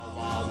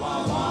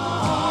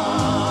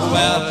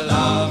Well,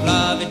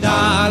 lovey,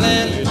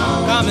 darling,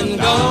 come and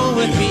go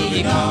with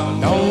me. Come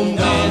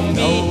with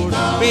me,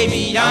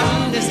 baby,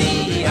 yonder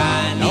sea.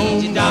 I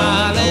need you,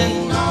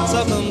 darling,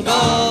 so come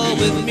go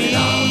with me.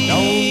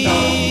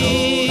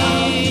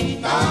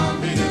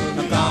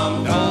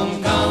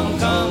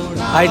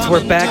 Heights,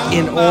 we're back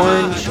in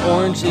Orange.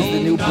 Orange is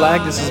the new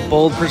black. This is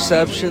Bold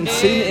Perception.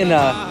 Sitting in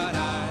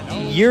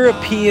a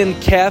European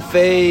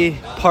cafe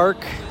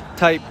park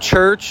type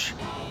church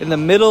in the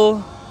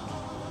middle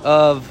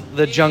of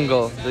the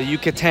jungle, the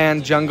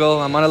Yucatan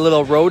jungle. I'm on a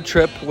little road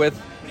trip with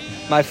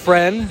my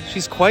friend.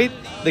 She's quite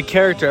the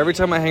character. Every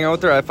time I hang out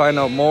with her, I find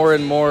out more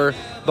and more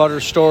about her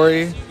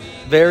story.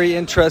 Very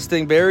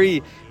interesting,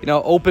 very,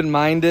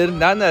 open-minded.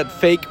 Not in that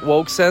fake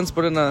woke sense,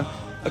 but in a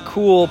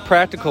cool,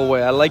 practical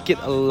way. I like it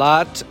a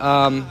lot.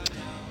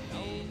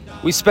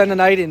 We spent the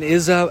night in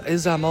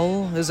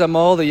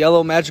Izamol, the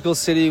yellow magical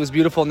city. It was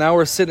beautiful. Now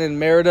we're sitting in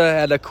Merida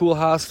at a cool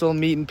hostel,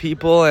 meeting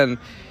people, and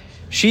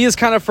she is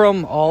kind of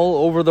from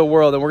all over the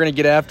world, and we're going to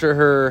get after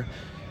her.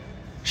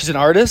 She's an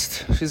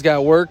artist. She's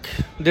got work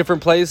in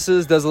different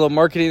places, does a little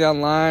marketing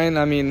online.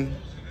 I mean,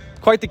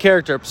 quite the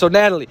character. So,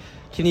 Natalie,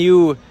 can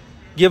you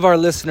give our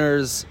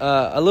listeners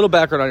a little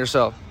background on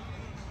yourself?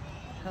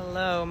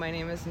 Hello, my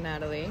name is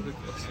Natalie.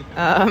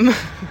 I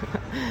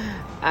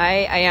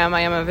am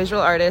a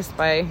visual artist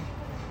by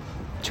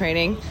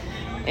training,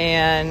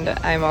 and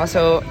I'm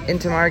also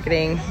into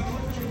marketing.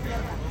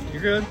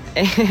 You're good.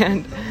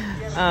 And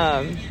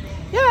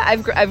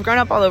I've grown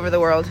up all over the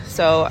world.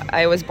 So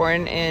I was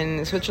born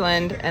in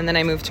Switzerland, and then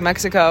I moved to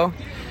Mexico.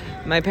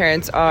 My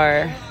parents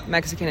are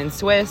Mexican and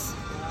Swiss,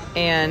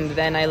 and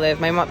then I live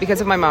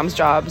because of my mom's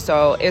job.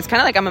 So it's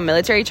kind of like I'm a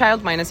military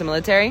child minus a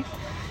military.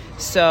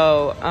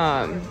 So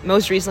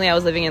most recently I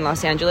was living in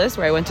Los Angeles,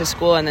 where I went to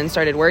school and then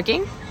started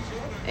working.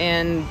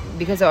 And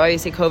because of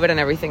obviously COVID and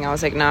everything, I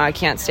was like, nah, I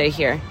can't stay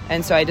here.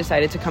 And so I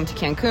decided to come to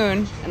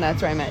Cancun, and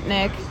that's where I met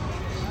Nick.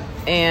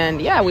 And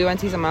yeah, we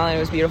went to Izamala, and it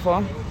was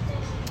beautiful.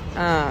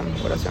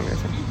 What else am I going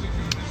to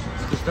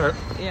say? Start.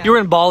 Yeah. You were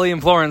in Bali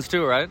and Florence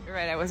too, right?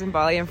 Right, I was in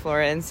Bali and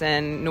Florence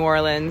and New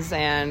Orleans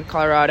and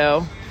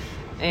Colorado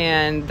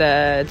and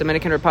the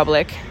Dominican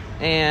Republic.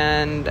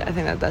 And I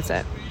think that's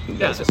it.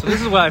 Yeah, so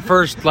this is when I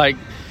first, when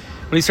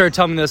he started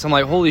telling me this, I'm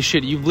like, holy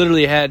shit, you've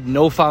literally had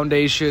no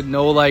foundation,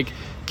 no,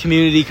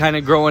 community kind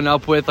of growing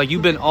up with.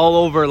 You've been all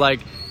over,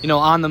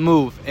 on the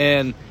move.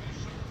 And,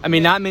 I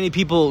mean, not many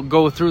people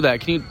go through that.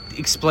 Can you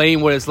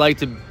explain what it's like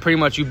to pretty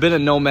much, you've been a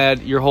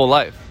nomad your whole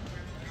life?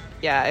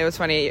 Yeah, it was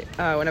funny.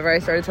 Whenever I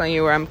started telling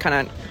you where I'm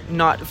kind of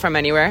not from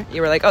anywhere,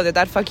 you were like, oh, did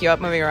that fuck you up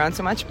moving around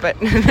so much?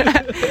 But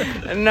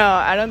no,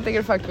 I don't think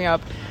it fucked me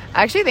up.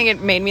 I actually think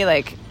it made me,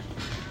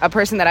 a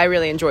person that I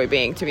really enjoy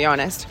being, to be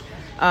honest.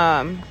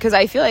 Because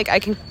I feel like I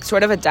can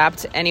sort of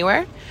adapt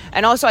anywhere.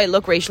 And also I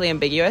look racially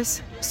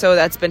ambiguous, so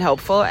that's been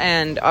helpful.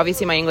 And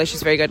obviously my English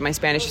is very good, my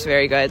Spanish is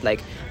very good.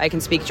 I can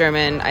speak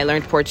German, I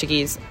learned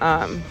Portuguese.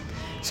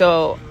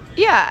 So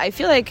yeah, I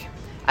feel like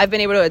I've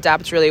been able to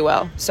adapt really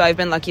well. So I've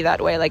been lucky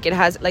that way. It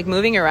has,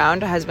 moving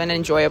around has been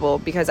enjoyable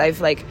because I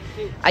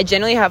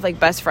generally have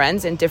best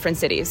friends in different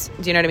cities.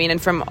 Do you know what I mean?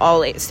 And from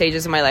all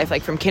stages of my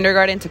life, from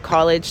kindergarten to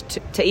college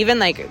to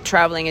even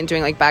traveling and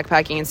doing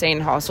backpacking and staying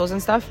in hostels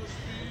and stuff.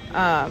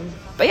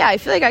 But yeah, I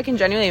feel like I can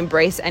genuinely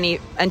embrace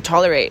and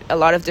tolerate a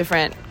lot of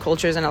different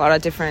cultures and a lot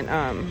of different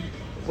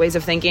ways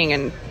of thinking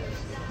and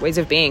ways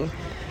of being,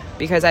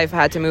 because I've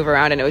had to move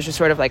around, and it was just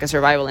sort of a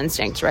survival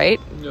instinct, right?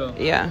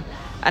 Yeah.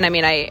 And I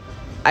mean,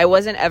 I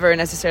wasn't ever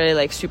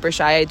necessarily super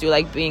shy. I do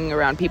like being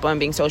around people and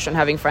being social and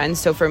having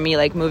friends. So for me,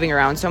 moving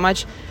around so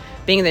much,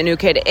 being the new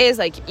kid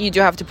is you do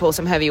have to pull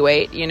some heavy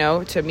weight,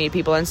 to meet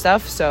people and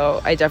stuff.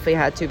 So I definitely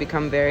had to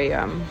become very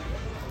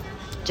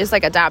just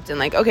adapt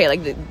and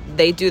okay,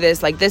 they do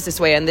this this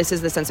way, and this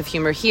is the sense of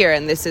humor here,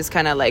 and this is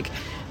kind of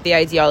the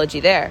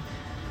ideology there.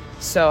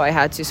 So I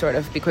had to sort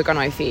of be quick on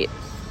my feet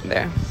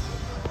there.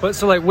 But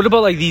so what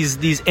about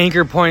these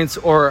anchor points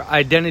or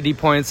identity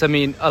points? I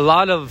mean, a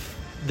lot of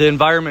the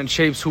environment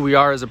shapes who we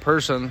are as a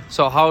person.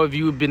 So how have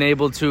you been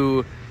able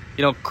to,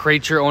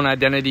 create your own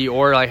identity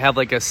or have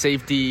a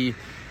safety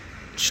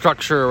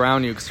structure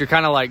around you? Because you're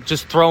kind of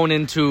just thrown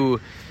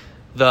into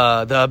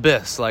the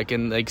abyss,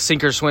 in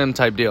sink or swim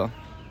type deal.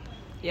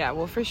 Yeah,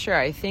 well, for sure.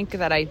 I think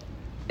that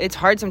it's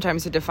hard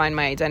sometimes to define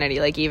my identity.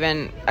 I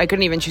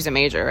couldn't even choose a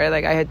major,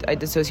 right? I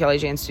did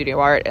sociology and studio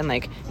art, and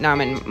now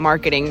I'm in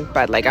marketing,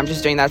 but I'm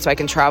just doing that so I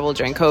can travel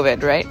during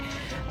COVID, right?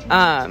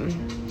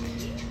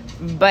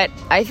 But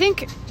I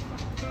think,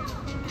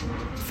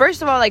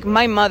 first of all,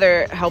 my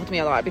mother helped me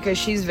a lot because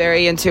she's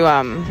very into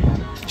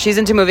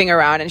moving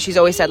around, and she's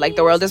always said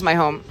the world is my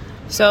home.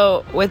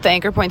 So with the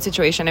anchor point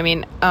situation, I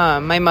mean,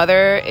 my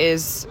mother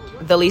is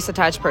the least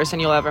attached person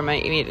you'll ever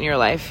meet in your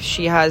life.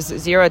 She has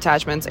zero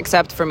attachments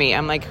except for me.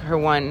 I'm her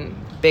one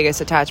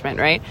biggest attachment,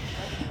 right?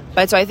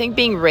 But so I think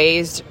being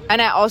raised,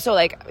 and I also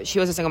she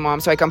was a single mom,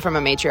 so I come from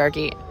a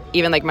matriarchy.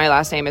 Even my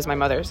last name is my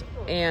mother's,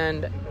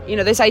 and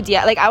this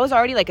idea, like I was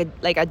already like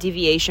a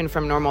deviation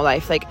from normal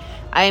life. Like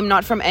I am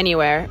not from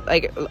anywhere.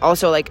 Like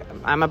also like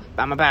I'm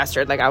a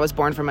bastard. Like I was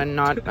born from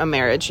not a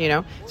marriage,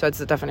 so it's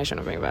the definition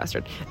of being a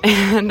bastard.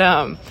 And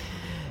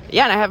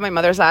and I have my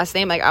mother's last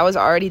name. Like I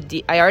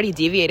already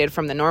deviated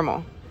from the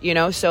normal,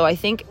 so I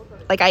think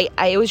like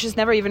I was just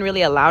never even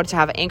really allowed to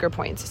have anchor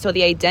points. So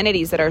the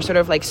identities that are sort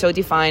of like so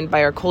defined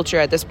by our culture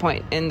at this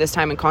point in this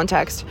time and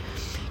context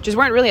just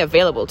weren't really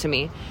available to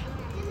me.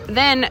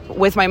 Then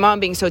with my mom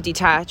being so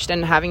detached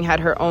and having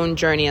had her own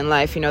journey in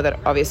life, that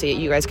obviously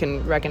you guys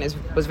can reckon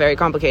was very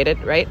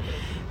complicated, right?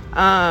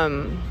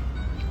 I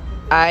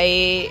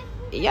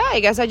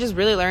guess I just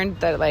really learned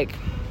that like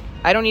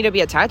I don't need to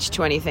be attached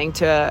to anything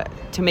to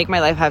make my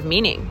life have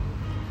meaning.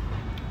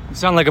 You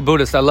sound like a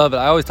Buddhist. I love it.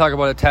 I always talk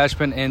about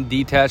attachment and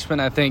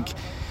detachment. I think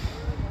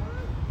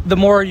the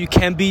more you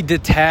can be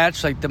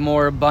detached, like the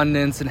more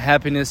abundance and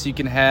happiness you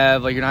can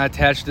have. Like you're not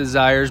attached to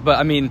desires. But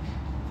I mean,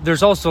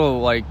 there's also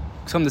like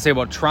something to say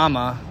about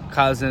trauma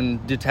causing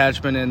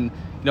detachment, and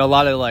a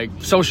lot of like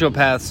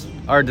sociopaths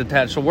are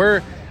detached. So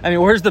where's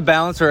the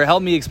balance? Or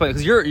help me explain,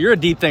 because you're a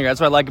deep thinker. That's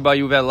what I like about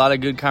you. We've had a lot of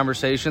good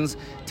conversations.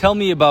 Tell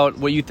me about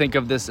what you think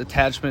of this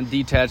attachment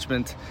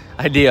detachment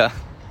idea.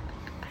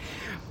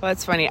 Well,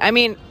 that's funny. I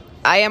mean,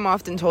 I am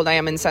often told I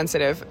am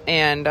insensitive,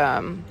 and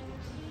and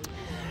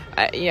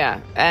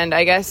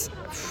I guess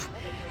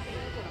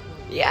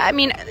I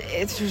mean,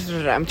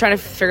 I'm trying to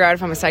figure out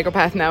if I'm a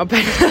psychopath now, but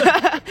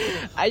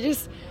I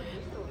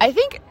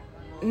think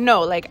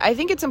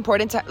it's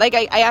important to, like,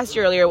 I asked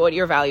you earlier what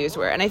your values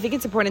were, and I think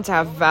it's important to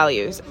have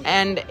values.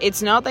 And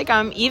it's not like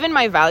even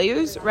my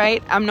values,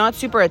 right? I'm not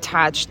super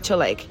attached to,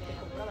 like,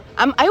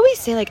 I always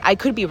say, like, I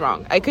could be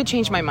wrong. I could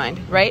change my mind,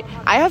 right?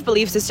 I have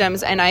belief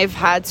systems, and I've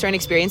had certain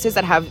experiences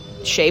that have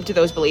shaped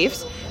those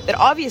beliefs that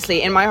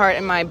obviously in my heart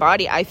and my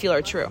body I feel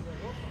are true.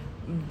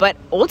 But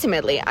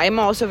ultimately, I'm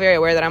also very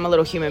aware that I'm a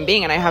little human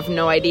being, and I have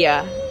no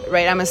idea,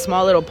 right? I'm a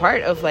small little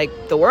part of like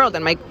the world,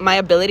 and my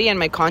ability and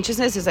my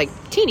consciousness is like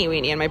teeny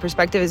weeny, and my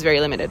perspective is very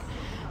limited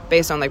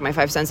based on like my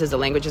 5 senses, the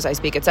languages I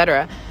speak,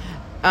 etc.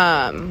 Is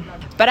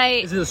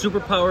it a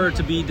superpower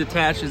to be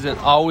detached? Is it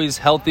always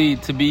healthy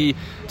to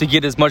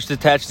get as much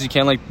detached as you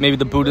can, like maybe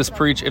the Buddhists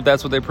preach, if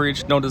that's what they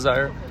preach, no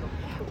desire?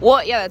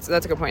 Well, yeah,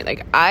 that's a good point.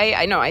 Like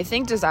I know, I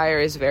think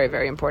desire is very,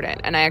 very important,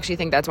 and I actually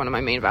think that's one of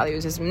my main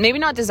values, is maybe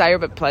not desire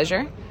but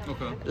pleasure.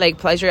 Okay. Like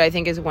pleasure, I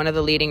think, is one of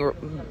the leading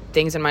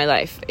things in my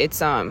life.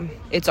 It's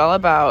all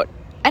about,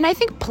 and I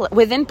think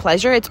within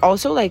pleasure, it's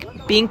also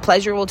like being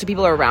pleasurable to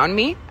people around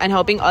me and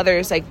helping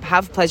others like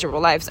have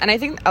pleasurable lives. And I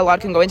think a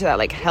lot can go into that,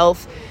 like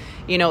health,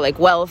 like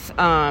wealth,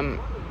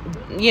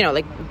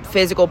 like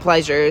physical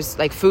pleasures,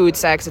 like food,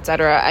 sex,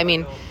 etc. I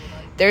mean,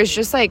 there's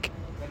just like,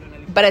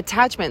 but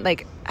attachment,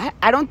 like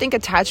I don't think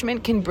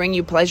attachment can bring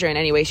you pleasure in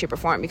any way, shape, or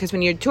form, because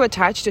when you're too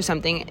attached to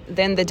something,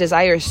 then the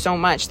desire is so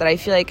much that I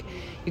feel like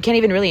you can't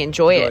even really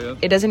enjoy it.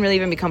 It doesn't really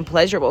even become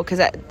pleasurable, because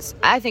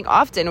I think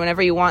often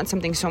whenever you want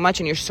something so much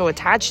and you're so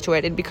attached to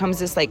it, it becomes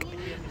this like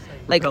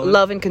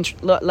love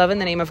and love in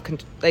the name of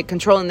like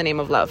control in the name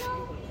of love.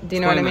 Do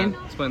you know what I mean?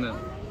 Explain that.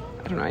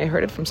 I don't know. I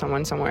heard it from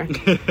someone somewhere.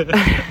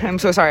 I'm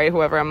so sorry,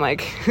 whoever I'm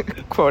like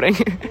quoting.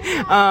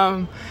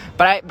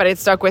 But it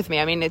stuck with me.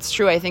 I mean, it's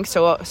true. I think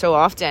so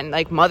often,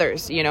 like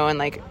mothers, and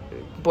like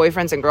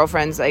boyfriends and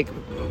girlfriends, like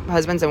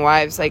husbands and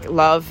wives, like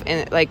love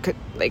and like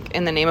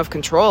in the name of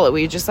control.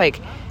 We just like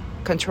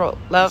control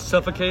love.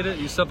 Suffocate it.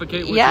 You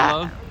suffocate with your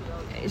love.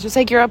 It's just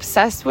like you're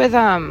obsessed with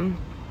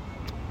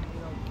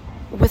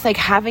like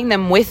having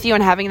them with you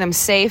and having them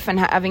safe and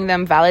having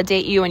them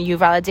validate you and you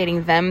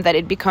validating them, that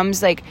it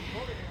becomes like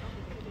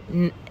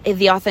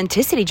the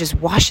authenticity just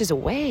washes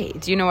away.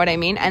 Do you know what I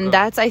mean? And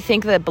that's, I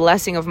think, the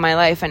blessing of my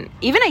life, and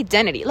even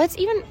identity.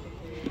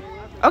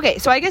 Okay,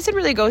 so I guess it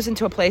really goes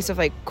into a place of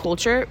like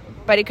culture,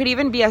 but it could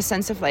even be a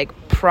sense of like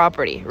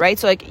property, right?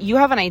 So like you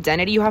have an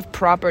identity, you have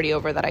property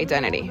over that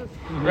identity,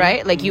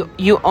 right? Like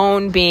you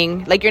own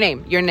being, like your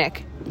name, you're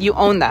Nick, you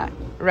own that,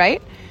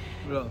 right?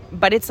 Yeah.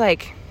 But it's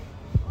like,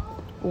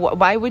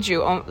 why would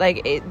you own,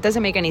 like, it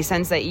doesn't make any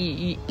sense that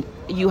you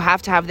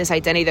have to have this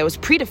identity that was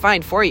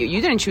predefined for you.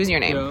 You didn't choose your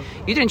name. Yeah.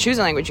 You didn't choose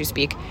the language you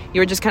speak.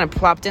 You were just kind of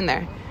plopped in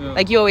there. Yeah.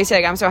 Like you always say,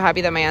 like, I'm so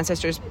happy that my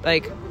ancestors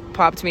like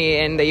popped me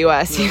in the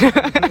US. Yeah.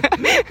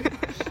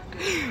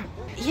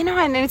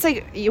 And it's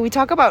like we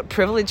talk about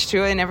privilege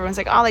too, and everyone's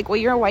like, oh, like, well,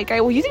 you're a white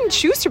guy. Well, you didn't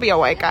choose to be a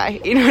white guy.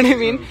 You know what I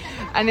mean?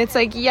 And it's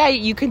like, yeah,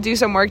 you could do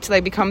some work to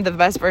like become the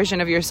best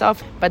version of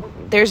yourself, but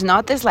there's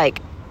not this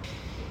like,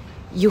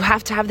 you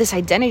have to have this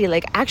identity.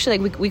 Like, actually,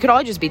 like we could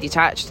all just be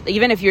detached.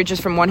 Even if you're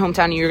just from one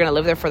hometown and you're going to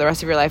live there for the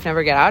rest of your life,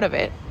 never get out of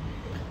it.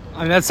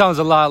 I mean, that sounds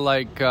a lot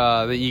like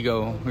the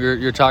ego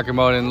you're talking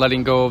about, and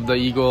letting go of the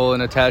ego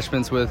and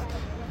attachments with,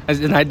 as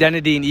an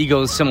identity and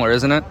ego is similar,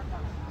 isn't it?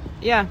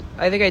 Yeah,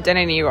 I think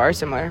identity and ego are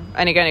similar.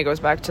 And again, it goes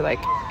back to like,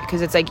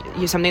 because it's like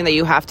something that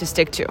you have to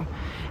stick to.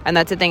 And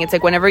that's the thing. It's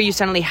like whenever you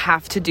suddenly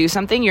have to do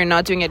something, you're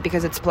not doing it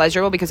because it's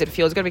pleasurable, because it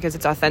feels good, because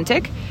it's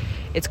authentic.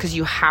 It's because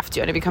you have to.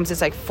 And it becomes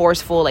this like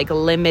forceful, like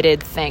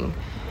limited thing.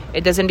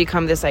 It doesn't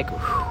become this like,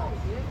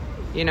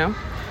 Yeah,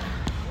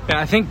 Yeah,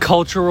 I think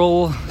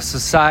cultural,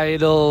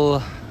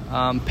 societal,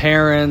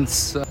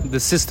 parents, the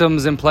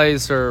systems in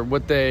place or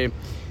what they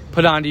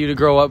put onto you to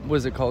grow up, what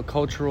is it called?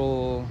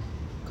 Cultural...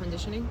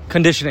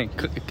 Conditioning.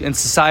 And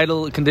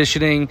societal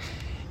conditioning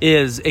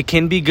it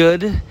can be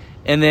good.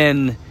 And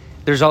then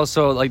there's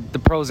also like the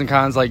pros and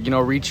cons, like, you know,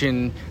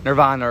 reaching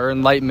nirvana or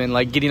enlightenment,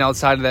 like getting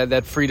outside of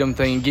that freedom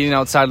thing, getting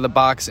outside of the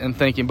box and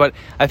thinking. But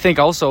I think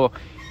also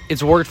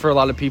it's worked for a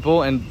lot of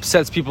people and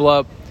sets people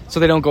up so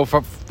they don't go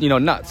for, you know,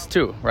 nuts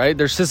too, right?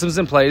 There's systems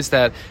in place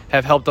that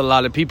have helped a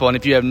lot of people. And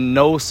if you have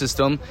no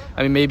system,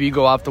 I mean, maybe you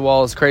go off the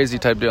walls crazy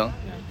type deal.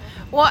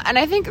 Well, and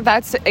I think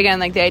that's, again,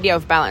 like the idea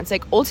of balance.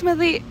 Like,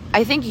 ultimately,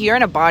 I think you're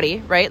in a body,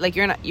 right? Like,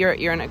 you're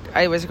in a,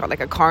 I always call it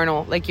like a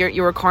carnal, like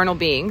you're carnal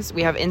beings.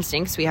 We have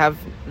instincts. We have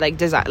like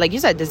desire, like you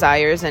said,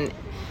 desires. And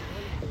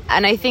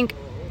I think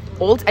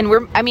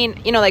I mean,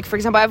 you know, like, for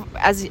example,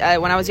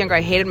 when I was younger,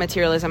 I hated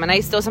materialism, and I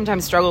still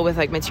sometimes struggle with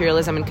like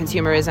materialism and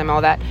consumerism,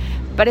 all that.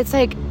 But it's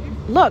like,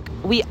 look,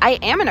 I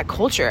am in a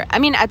culture. I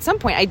mean, at some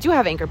point I do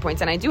have anchor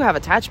points and I do have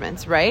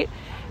attachments, right?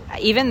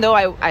 Even though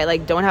I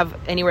like don't have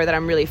anywhere that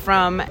I'm really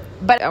from.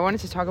 But I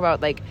wanted to talk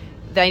about like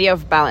the idea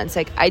of balance.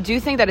 Like, I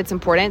do think that it's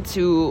important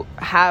to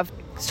have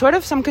sort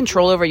of some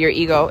control over your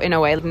ego in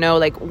a way. Know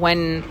like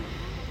when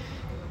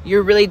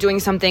you're really doing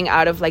something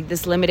out of like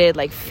this limited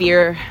like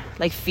fear,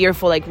 like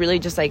fearful, like really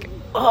just like,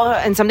 oh,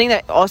 and something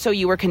that also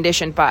you were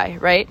conditioned by,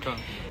 right?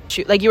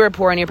 Like, you were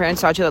poor and your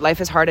parents taught you that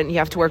life is hard and you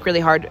have to work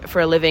really hard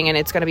for a living and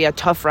it's going to be a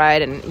tough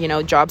ride and, you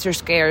know, jobs are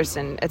scarce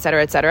and et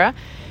cetera, et cetera.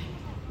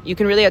 You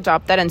can really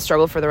adopt that and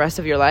struggle for the rest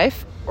of your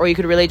life, or you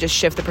could really just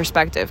shift the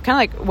perspective. Kind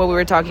of like what we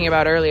were talking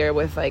about earlier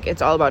with like,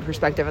 it's all about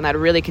perspective, and that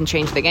really can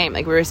change the game.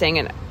 Like we were saying,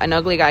 an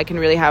ugly guy can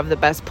really have the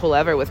best pull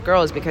ever with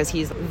girls because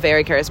he's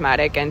very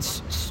charismatic and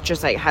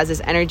just like has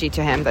this energy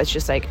to him that's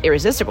just like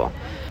irresistible.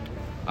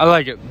 I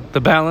like it.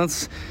 The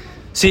balance.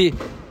 See,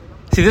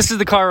 this is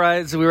the car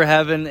rides we were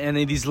having and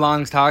these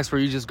long talks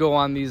where you just go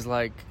on these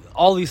like,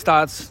 all these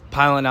thoughts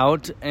piling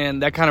out,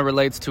 and that kind of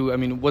relates to, I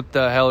mean, what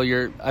the hell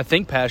your, I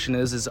think, passion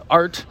is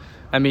art.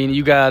 I mean,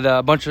 you got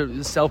a bunch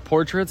of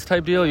self-portraits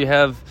type deal. You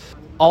have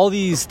all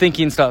these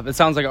thinking stuff. It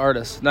sounds like an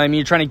artist. I mean,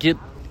 you're trying to get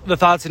the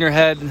thoughts in your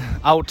head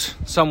out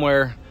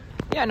somewhere.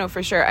 Yeah, no,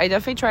 for sure. I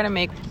definitely try to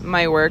make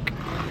my work,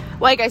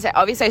 like I said,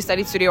 obviously I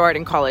studied studio art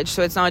in college,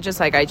 so it's not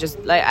just like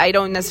I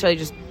don't necessarily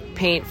just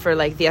paint for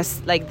like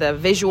the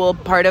visual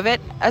part of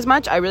it as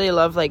much. I really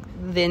love like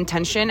the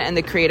intention and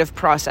the creative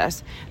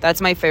process.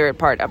 That's my favorite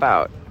part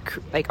about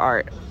like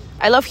art.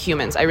 I love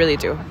humans. I really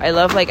do. I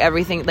love like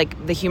everything,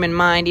 like the human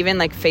mind, even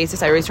like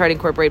faces. I always try to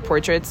incorporate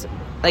portraits.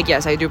 Like,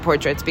 yes, I do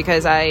portraits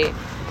because I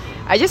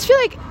just feel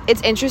like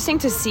it's interesting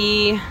to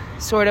see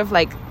sort of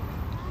like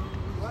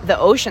the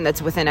ocean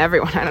that's within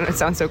everyone. I don't know, it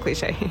sounds so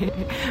cliche,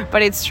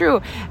 but it's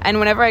true. And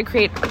whenever I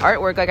create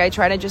artwork, like I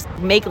try to just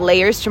make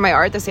layers to my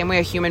art the same way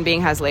a human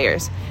being has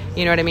layers.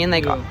 You know what I mean?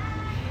 Like, yeah.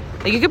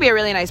 Like, you could be a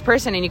really nice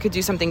person and you could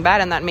do something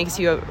bad and that makes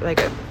you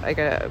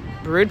a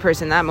rude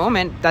person in that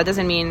moment. That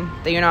doesn't mean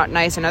that you're not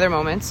nice in other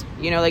moments.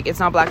 You know, like, it's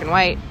not black and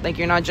white. Like,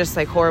 you're not just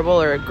like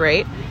horrible or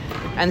great.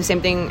 And the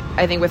same thing,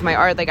 I think, with my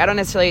art. Like, I don't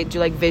necessarily do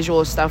like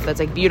visual stuff that's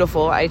like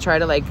beautiful. I try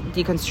to like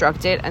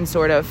deconstruct it and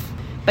sort of,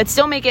 but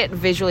still make it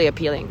visually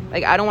appealing.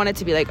 Like, I don't want it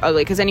to be like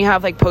ugly, because then you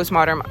have like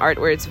postmodern art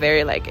where it's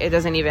very like, it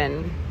doesn't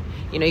even,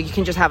 you know, you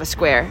can just have a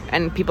square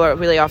and people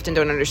really often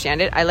don't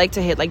understand it. I like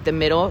to hit like the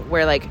middle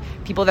where like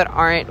people that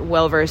aren't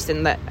well versed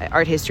in the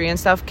art history and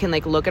stuff can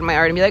like look at my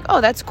art and be like, oh,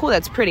 that's cool,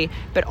 that's pretty,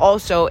 but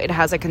also it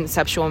has a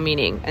conceptual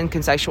meaning and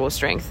conceptual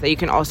strength that you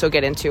can also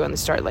get into and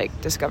start like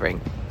discovering.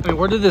 I mean,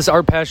 where did this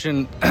art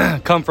passion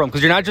come from?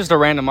 Because you're not just a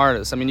random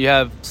artist. I mean, you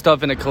have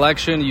stuff in a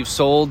collection, you've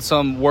sold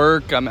some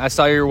work. I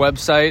saw your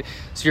website,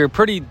 so you're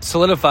pretty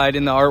solidified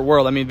in the art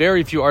world. I mean,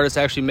 very few artists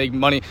actually make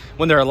money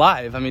when they're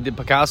alive. I mean, did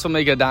Picasso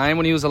make a dime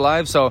when he was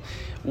alive? So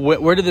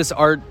where did this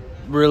art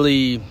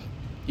really,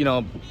 you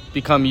know,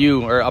 become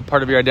you or a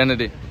part of your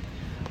identity?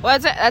 Well,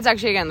 that's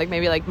actually, again, like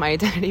maybe like my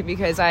identity,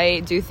 because I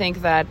do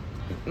think that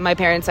my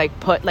parents like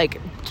put like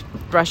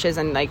brushes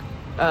and like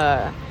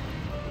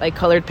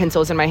colored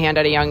pencils in my hand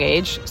at a young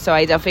age. So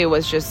I definitely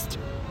was just,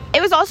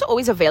 it was also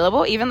always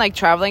available, even like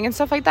traveling and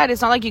stuff like that.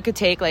 It's not like you could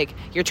take like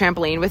your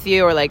trampoline with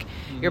you or like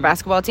your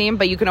basketball team,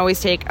 but you can always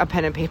take a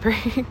pen and paper.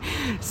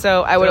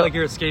 So I would like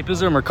your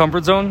escapism or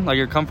comfort zone, like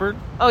your comfort.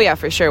 Oh yeah,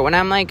 for sure. When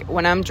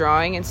I'm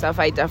drawing and stuff,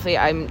 I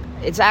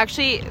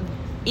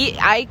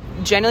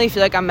generally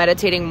feel like I'm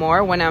meditating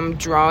more when I'm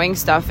drawing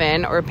stuff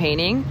in or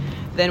painting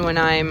than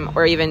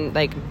or even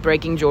like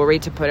breaking jewelry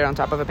to put it on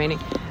top of a painting,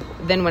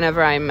 than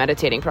whenever I'm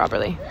meditating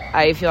properly.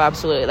 I feel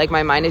absolutely like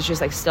my mind is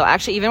just like still.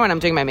 Actually, even when I'm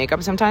doing my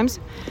makeup sometimes,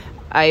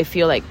 I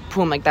feel like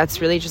boom, like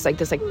that's really just like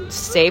this like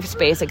safe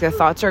space. Like the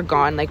thoughts are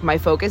gone. Like my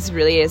focus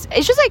really is.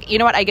 It's just like, you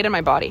know what? I get in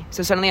my body.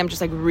 So suddenly I'm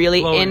just like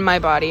really flowing. In my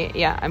body.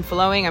 Yeah, I'm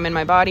flowing. I'm in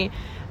my body.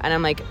 And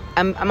I'm like,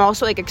 I'm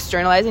also like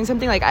externalizing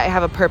something. Like I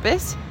have a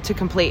purpose to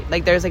complete.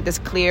 Like there's like this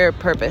clear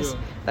purpose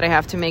that I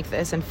have to make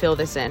this and fill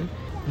this in.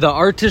 The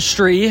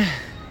artistry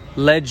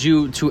led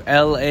you to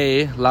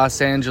LA, Los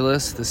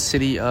Angeles, the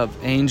city of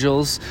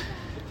angels.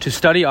 to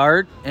study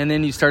art, and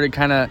then you started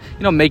kind of,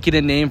 making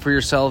a name for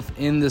yourself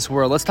in this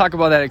world. Let's talk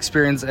about that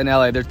experience in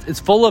LA. It's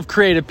full of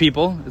creative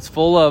people. It's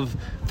full of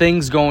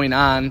things going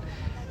on.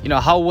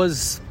 How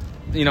was,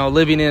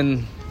 living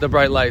in the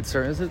bright lights,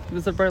 or is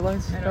it bright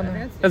lights?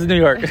 That's New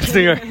York. It's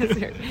New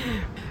York.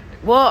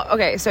 Well,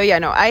 okay, so yeah,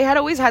 no, I had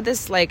always had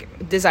this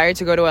desire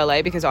to go to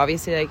LA because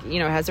obviously it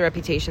has a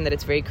reputation that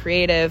it's very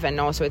creative, and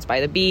also it's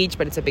by the beach,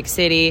 but it's a big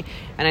city,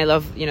 and I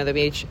love, the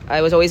beach.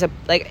 I was always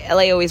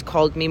LA always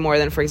called me more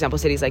than, for example,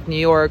 cities like New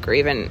York or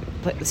even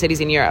cities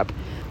in Europe,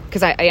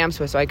 because I am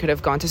Swiss, so I could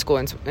have gone to school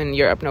in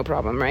Europe, no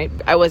problem, right?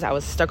 I was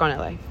stuck on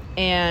LA,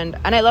 and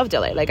I loved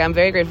LA. I'm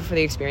very grateful for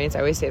the experience. I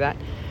always say that.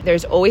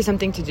 There's always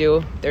something to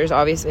do. There's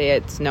obviously,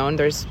 it's known,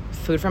 there's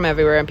food from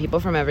everywhere and people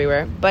from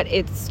everywhere, but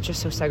it's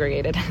just so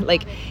segregated.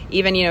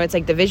 Even, it's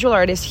the visual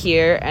artists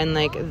here, and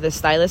the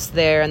stylists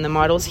there, and the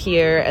models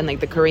here, and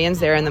the Koreans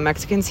there, and the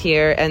Mexicans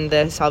here, and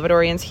the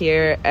Salvadorians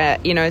here.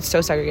 It's so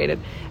segregated,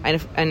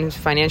 and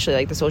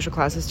financially, the social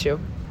classes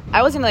too.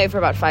 I was in LA for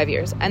about 5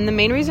 years, and the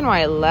main reason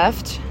why I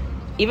left,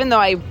 even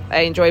though I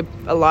enjoyed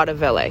a lot of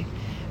LA,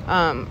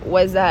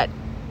 was that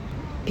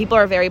people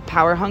are very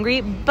power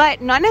hungry,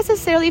 but not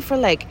necessarily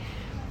for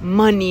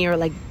money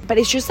or but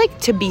it's just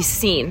to be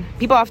seen.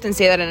 People often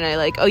say that, and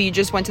I oh, you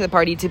just went to the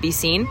party to be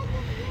seen,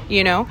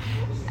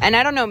 and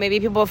I don't know, maybe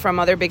people from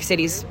other big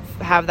cities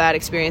have that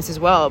experience as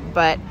well,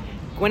 but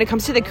when it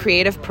comes to the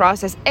creative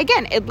process,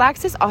 again, it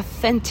lacks this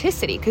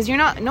authenticity, because you're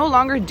no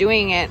longer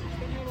doing it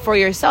for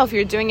yourself,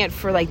 you're doing it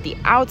for the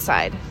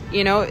outside,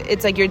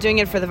 it's you're doing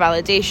it for the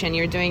validation,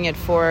 you're doing it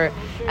for,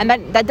 and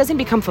that doesn't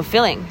become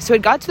fulfilling. So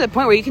it got to the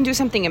point where you can do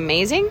something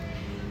amazing,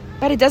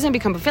 but it doesn't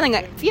become fulfilling.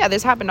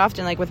 This happened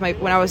often,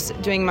 when I was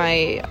doing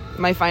my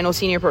final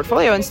senior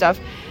portfolio and stuff,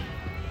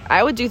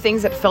 I would do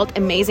things that felt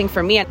amazing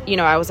for me.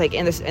 And, I was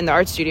in the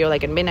art studio,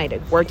 at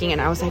midnight working, and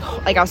I was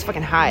I was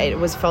fucking high.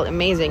 It felt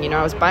amazing.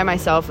 I was by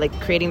myself,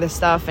 creating this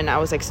stuff, and I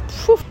was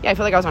phew, I felt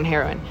like I was on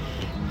heroin.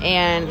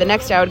 And the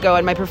next day I would go,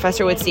 and my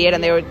professor would see it,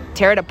 and they would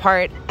tear it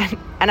apart.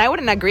 And I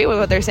wouldn't agree with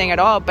what they're saying at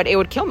all, but it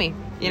would kill me.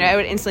 It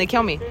would instantly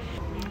kill me.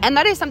 And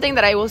that is something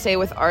that I will say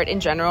with art in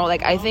general.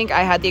 I think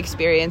I had the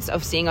experience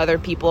of seeing other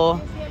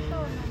people,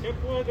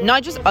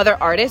 not just other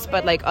artists,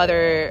 but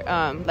other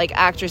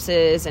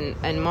actresses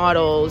and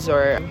models,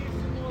 or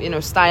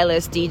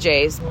stylists,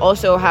 DJs,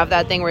 also have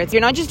that thing where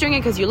you're not just doing it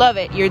because you love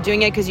it, you're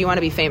doing it because you want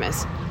to be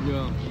famous.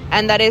 Yeah.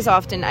 And that is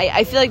often,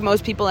 I feel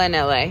most people in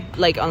LA,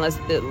 unless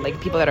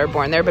people that are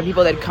born there, but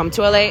people that come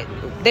to LA,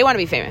 they want to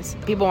be famous.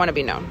 People want to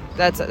be known.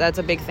 That's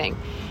a big thing.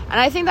 And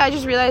I think that I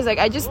just realized,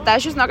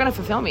 that's just not going to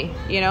fulfill me.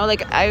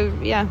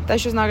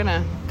 That's just not going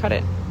to cut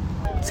it.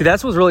 See,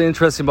 that's what's really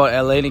interesting about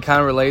LA, and it kind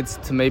of relates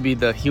to maybe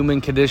the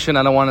human condition.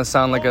 I don't want to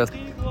sound like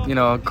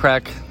a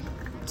crack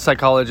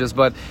psychologist,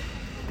 but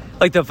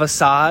the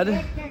facade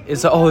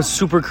is, it's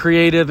super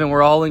creative, and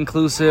we're all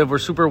inclusive, we're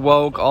super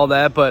woke, all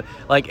that, but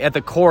at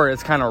the core,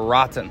 it's kind of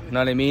rotten, you know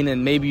what I mean?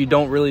 And maybe you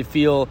don't really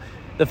feel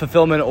the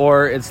fulfillment,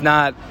 or it's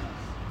not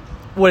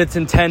what it's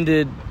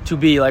intended to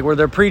be, where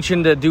they're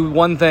preaching to do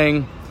one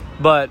thing,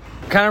 but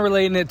kind of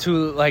relating it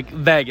to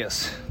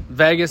Vegas.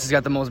 Vegas has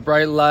got the most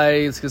bright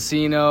lights,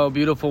 casino,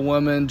 beautiful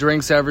women,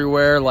 drinks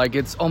everywhere.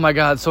 It's, oh my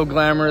God, so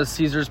glamorous,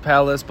 Caesar's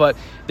Palace. But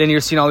then you're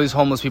seeing all these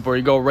homeless people, where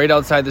you go right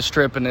outside the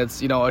strip, and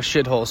it's, a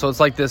shithole. So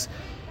it's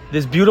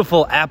this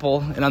beautiful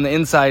apple, and on the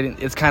inside,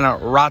 it's kind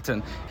of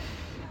rotten.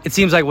 It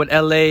seems like with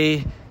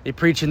LA, they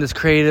preach in this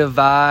creative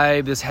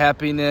vibe, this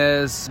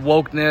happiness,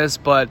 wokeness,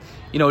 but,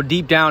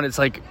 deep down, it's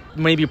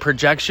maybe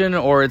projection,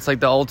 or it's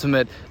the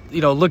ultimate,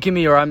 look at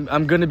me, or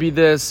I'm going to be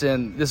this,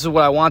 and this is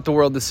what I want the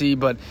world to see,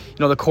 but,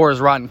 the core is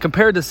rotten.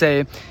 Compared to,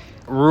 say,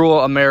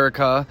 rural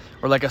America,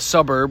 or a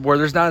suburb, where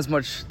there's not as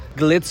much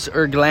glitz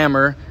or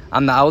glamour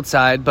on the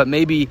outside, but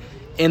maybe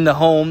in the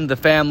home, the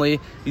family,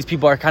 these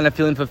people are kind of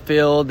feeling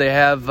fulfilled. They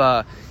have,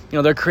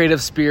 their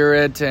creative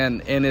spirit,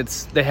 and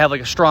they have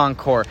a strong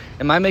core.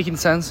 Am I making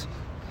sense?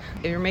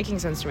 You're making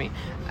sense to me.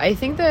 I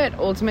think that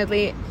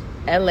ultimately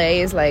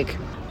LA is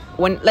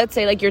when, let's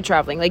say, you're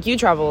traveling, you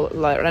travel a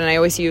lot, and I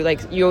always see you,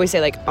 you always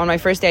say, on my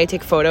first day I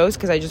take photos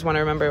because I just want to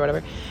remember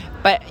whatever,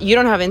 but you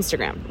don't have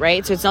Instagram,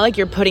 right? So it's not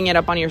you're putting it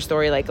up on your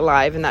story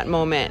live in that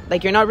moment.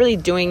 You're not really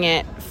doing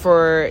it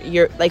for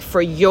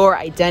your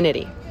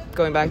identity,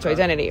 going back to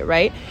identity,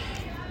 right?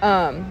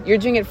 You're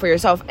doing it for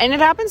yourself. And it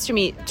happens to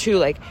me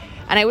too,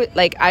 and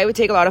I would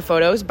take a lot of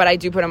photos, but I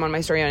do put them on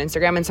my story on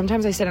Instagram, and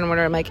sometimes I sit and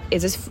wonder, I'm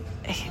is this,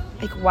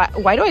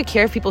 why do I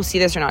care if people see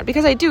this or not?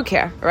 Because I do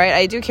care, right?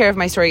 I do care if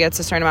my story gets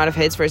a certain amount of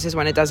hits versus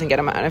when it doesn't get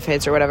amount of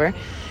hits or whatever.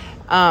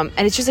 And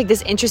it's just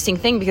this interesting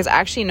thing, because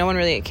actually no one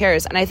really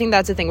cares. And I think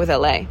that's the thing with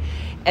LA.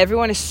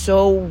 Everyone is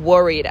so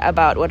worried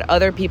about what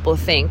other people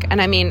think.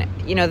 And I mean,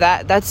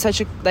 that's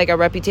such a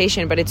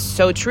reputation, but it's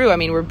so true. I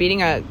mean, we're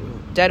beating a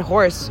dead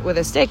horse with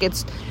a stick.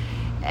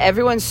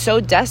 Everyone's so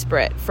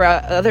desperate for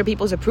other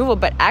people's approval,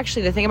 but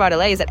actually the thing about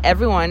LA is that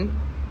everyone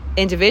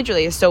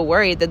individually is so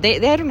worried that they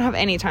don't have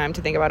any time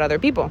to think about other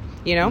people,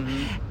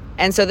 Mm-hmm.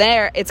 And so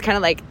there, it's kind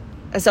of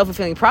a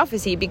self-fulfilling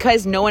prophecy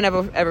because no one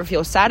ever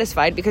feels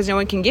satisfied, because no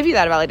one can give you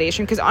that validation,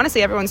 because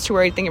honestly everyone's too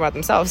worried thinking about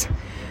themselves.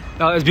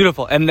 No, it's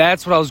beautiful. And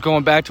that's what I was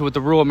going back to with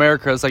the rural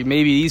America. It's like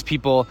maybe these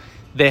people,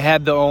 they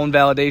have their own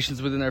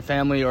validations within their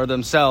family or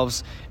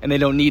themselves, and they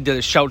don't need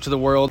to shout to the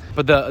world.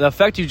 But the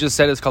effect you just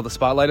said is called the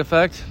spotlight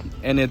effect.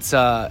 And it's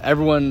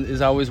everyone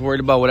is always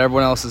worried about what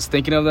everyone else is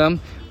thinking of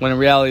them, when in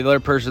reality the other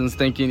person's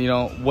thinking, you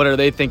know, what are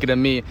they thinking of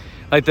me?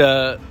 Like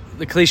the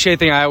cliche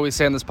thing I always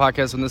say on this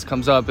podcast when this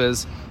comes up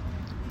is,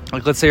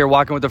 like, let's say you're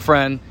walking with a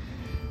friend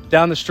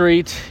down the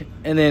street,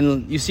 and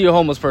then you see a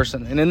homeless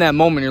person, and in that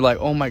moment you're like,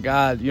 oh my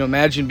God, you know,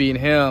 imagine being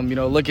him, you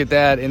know, look at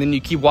that. And then you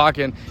keep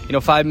walking, you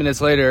know, 5 minutes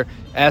later,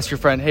 ask your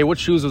friend, hey, what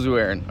shoes was he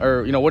wearing,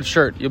 or, you know, what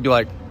shirt? You'll be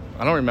like,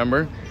 I don't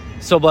remember.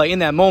 So, but in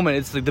that moment,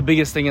 it's like the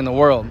biggest thing in the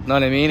world, you know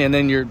what I mean? And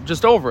then you're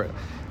just over it.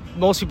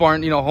 Most people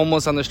aren't, you know,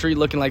 homeless on the street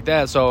looking like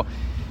that. So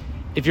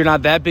if you're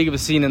not that big of a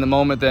scene in the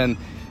moment, then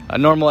a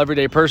normal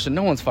everyday person,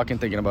 no one's fucking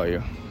thinking about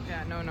you.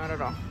 Yeah, no, not at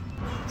all.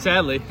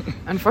 Sadly.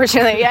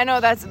 Unfortunately. Yeah, no,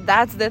 that's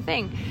the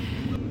thing.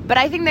 But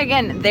I think that,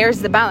 again, there's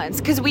the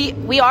balance, because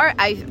we are,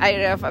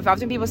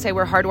 often people say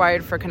we're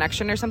hardwired for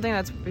connection or something.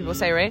 That's what people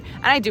say, right?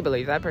 And I do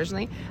believe that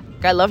personally.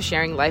 I love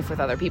sharing life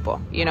with other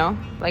people, you know?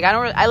 Like,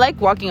 I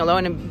like walking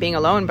alone and being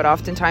alone, but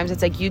oftentimes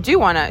it's like you do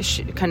want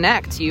to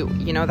connect. You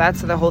know,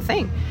 that's the whole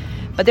thing.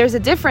 But there's a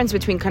difference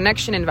between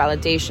connection and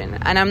validation,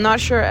 and I'm not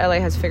sure LA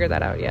has figured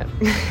that out yet.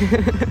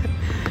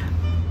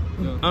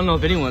 I don't know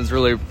if anyone's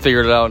really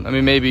figured it out. I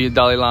mean, maybe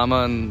Dalai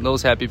Lama and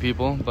those happy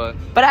people, but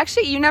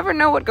actually, you never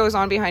know what goes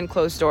on behind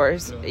closed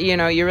doors. Yeah. You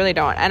know, you really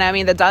don't. And I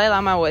mean, the Dalai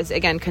Lama was,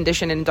 again,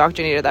 conditioned and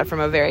indoctrinated that from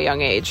a very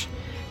young age.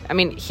 I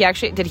mean,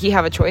 did he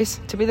have a choice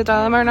to be the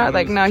Dalai Lama or not?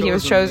 Like, no, he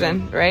was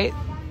chosen, right?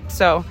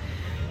 So,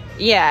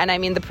 yeah, and I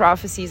mean, the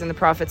prophecies and the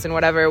prophets and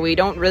whatever, we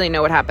don't really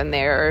know what happened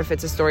there, or if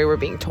it's a story we're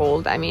being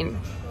told. I mean,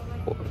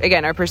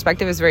 again, our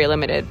perspective is very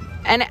limited.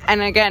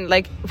 And again,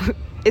 like,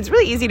 it's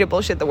really easy to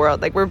bullshit the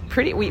world. Like,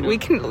 we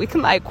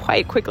can lie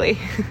quite quickly.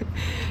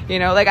 You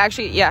know, like,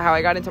 actually, yeah, how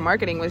I got into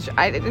marketing was,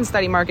 I didn't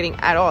study marketing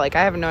at all. Like,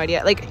 I have no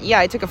idea. Like, yeah,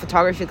 I took a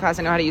photography class.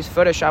 I know how to use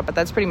Photoshop, but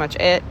that's pretty much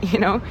it, you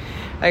know?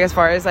 Like, as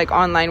far as, like,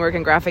 online work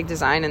and graphic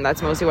design, and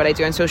that's mostly what I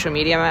do in social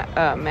media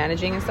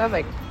managing and stuff.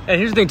 Like, and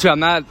here's the thing, too. I'm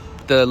not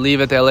to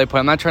leave at the LA point.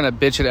 I'm not trying to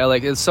bitch at LA.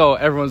 It's so,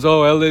 everyone's,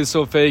 oh, LA is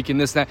so fake and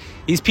this and that.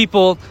 These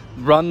people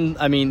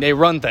they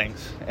run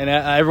things. And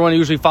everyone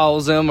usually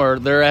follows them, or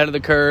they're ahead of the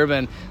curve.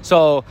 And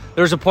so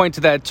there's a point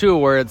to that, too,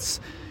 where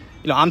it's,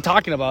 you know, I'm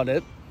talking about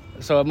it.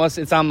 So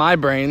it's on my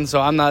brain.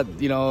 So I'm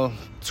not, you know,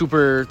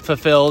 super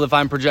fulfilled if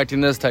I'm projecting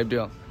this type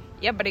deal.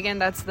 Yeah, but again,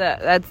 that's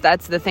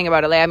the thing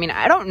about LA. I mean,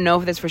 I don't know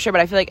if this for sure,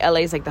 but I feel like LA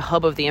is like the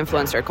hub of the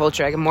influencer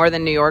culture, like more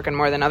than New York and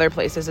more than other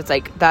places. It's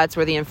like that's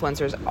where the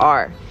influencers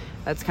are.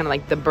 That's kind of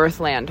like the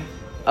birthland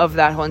of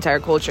that whole entire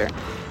culture.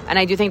 And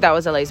I do think that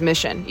was LA's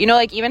mission. You know,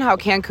 like even how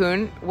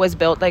Cancun was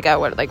built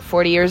like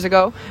 40 years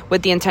ago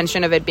with the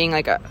intention of it being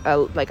like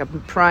a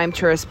prime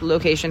tourist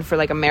location for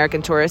like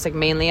American tourists, like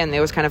mainly, and it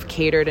was kind of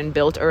catered and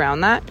built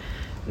around that.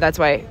 That's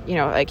why, you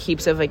know, like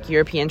heaps of like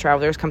European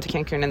travelers come to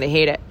Cancun and they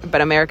hate it.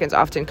 But Americans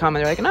often come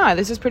and they're like, no,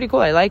 this is pretty cool.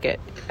 I like it.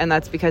 And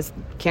that's because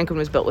Cancun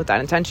was built with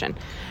that intention.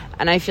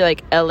 And I feel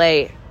like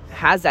LA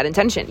has that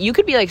intention. You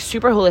could be like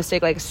super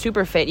holistic, like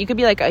super fit. You could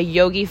be like a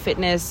yogi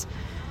fitness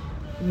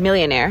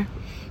millionaire,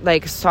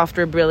 like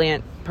software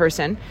brilliant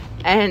person,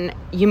 and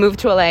you move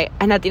to LA,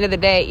 and at the end of the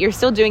day you're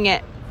still doing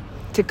it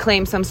to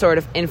claim some sort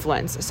of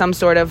influence, some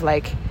sort of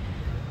like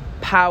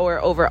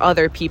power over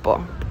other people.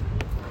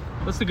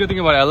 What's the good thing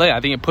about LA?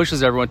 I think it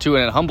pushes everyone too,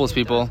 and it humbles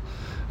people,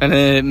 and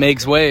then it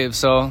makes waves.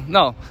 So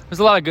no, there's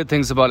a lot of good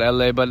things about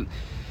LA, but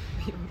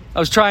I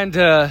was trying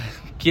to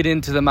get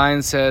into the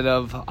mindset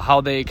of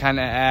how they kind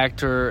of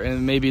act,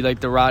 and maybe like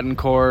the rotten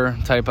core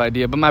type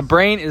idea. But my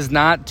brain is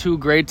not too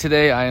great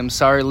today. I am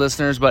sorry,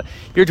 listeners, but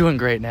you're doing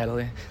great,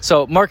 Natalie.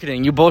 So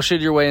marketing, you bullshit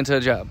your way into a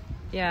job.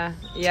 Yeah,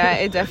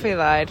 it definitely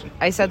lied.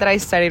 I said that I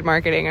studied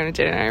marketing, and it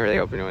didn't. I really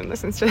hope no one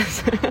listens to this.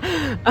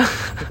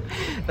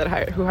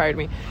 Who hired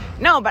me?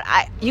 No, but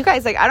you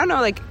guys, like, I don't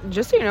know, like,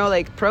 just so you know,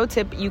 like, pro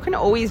tip, you can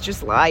always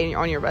just lie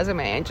on your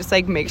resume and just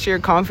like make sure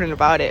you're confident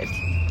about it.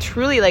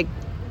 Truly, like,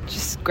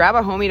 just grab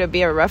a homie to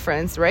be a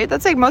reference, right?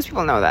 That's like most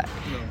people know that.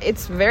 No.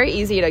 It's very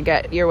easy to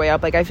get your way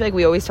up. Like I feel like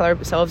we always tell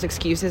ourselves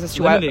excuses as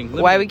to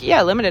why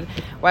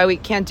we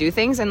can't do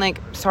things. And like,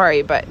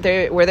 sorry, but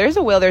where there's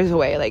a will, there's a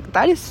way. Like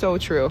that is so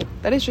true.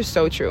 That is just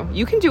so true.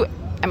 You can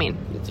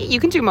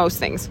do most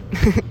things.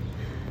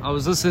 I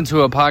was listening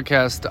to a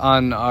podcast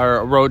on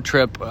our road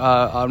trip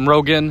on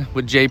Rogan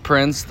with Jay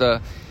Prince,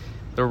 the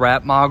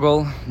rap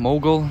mogul,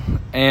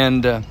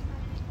 and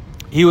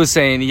he was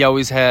saying he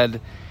always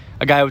had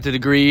a guy with a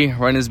degree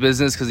run his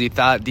business because he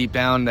thought deep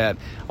down that,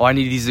 I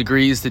need these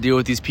degrees to deal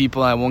with these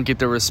people. I won't get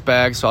their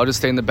respect, so I'll just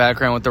stay in the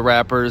background with the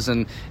rappers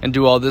and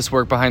do all this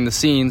work behind the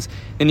scenes.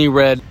 And he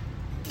read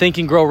Think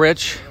and Grow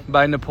Rich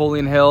by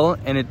Napoleon Hill,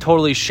 and it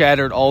totally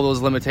shattered all those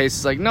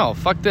limitations. Like, no,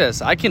 fuck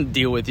this. I can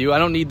deal with you. I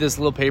don't need this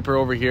little paper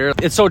over here.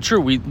 It's so true.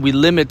 We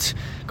limit,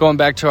 going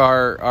back to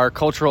our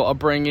cultural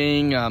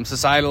upbringing,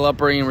 societal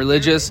upbringing,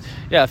 religious,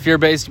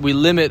 fear-based. We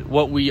limit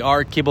what we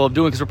are capable of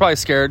doing because we're probably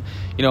scared,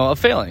 of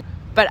failing.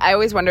 But I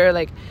always wonder,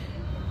 like,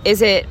 is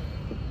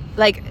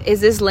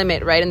this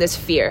limit, right, in this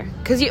fear?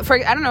 Because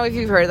I don't know if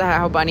you've heard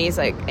how bunnies,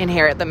 like,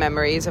 inherit the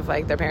memories of,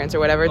 like, their parents or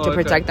whatever to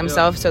protect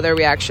themselves. Yeah. So their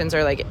reactions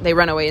are, like, they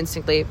run away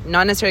instinctively.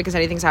 Not necessarily because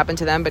anything's happened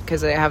to them, but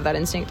because they have that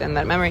instinct and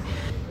that memory.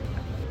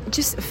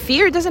 Just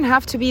fear doesn't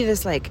have to be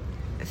this, like,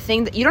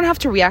 thing that you don't have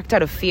to react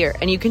out of fear.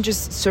 And you can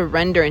just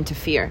surrender into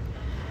fear.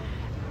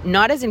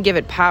 Not as in give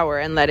it power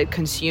and let it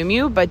consume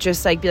you, but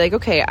just, like, be like,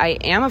 okay, I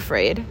am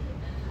afraid.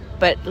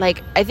 But,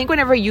 like, I think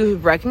whenever you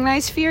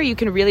recognize fear, you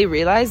can really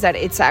realize that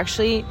it's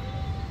actually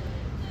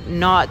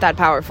not that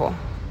powerful.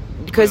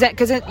 Because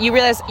you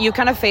realize you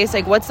kind of face,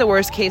 like, what's the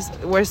worst case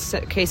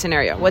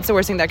scenario? What's the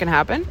worst thing that can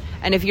happen?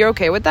 And if you're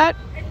okay with that,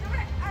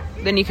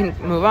 then you can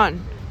move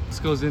on. This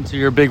goes into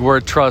your big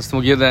word, trust,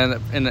 and we'll get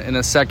that in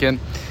a second.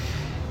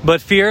 But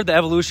fear, the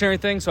evolutionary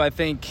thing. So I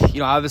think,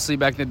 obviously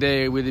back in the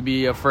day, we'd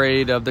be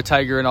afraid of the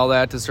tiger and all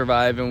that to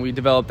survive, and we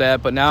developed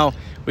that. But now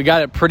we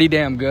got it pretty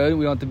damn good.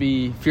 We don't have to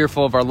be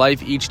fearful of our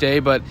life each day,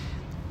 but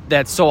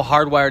that's so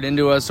hardwired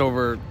into us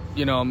over,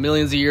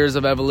 millions of years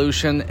of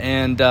evolution.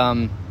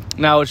 And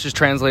now it's just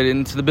translated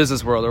into the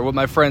business world or what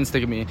my friends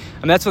think of me.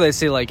 And that's why they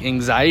say, like,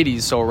 anxiety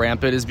is so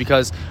rampant, is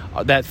because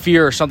that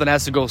fear or something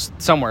has to go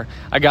somewhere.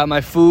 I got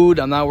my food.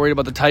 I'm not worried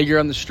about the tiger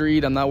on the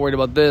street. I'm not worried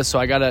about this. So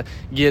I got to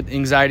get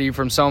anxiety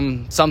from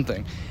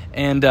something.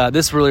 And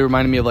this really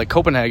reminded me of, like,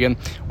 Copenhagen,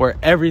 where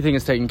everything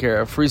is taken care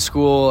of. Free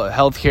school,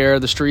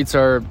 healthcare, the streets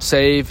are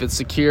safe, it's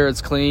secure,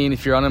 it's clean.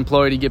 If you're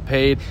unemployed, you get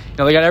paid.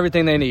 They got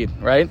everything they need,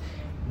 right?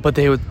 But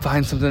they would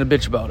find something to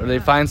bitch about, or they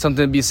find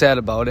something to be sad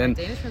about. And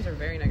Danish friends are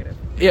very negative.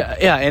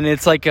 Yeah, and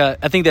it's like, I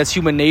think that's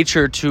human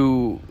nature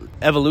to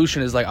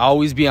evolution, is like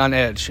always be on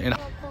edge. And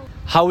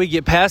how we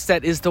get past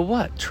that is to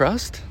what?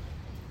 Trust?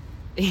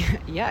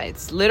 Yeah,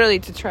 it's literally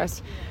to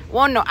trust.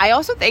 Well, no, I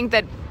also think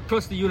that...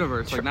 Trust the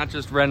universe, like not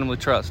just randomly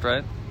trust,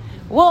 right?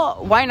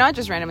 Well, why not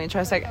just randomly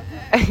trust? Like,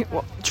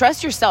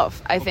 trust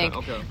yourself, I think.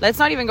 Okay. Let's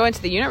not even go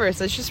into the universe.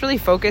 Let's just really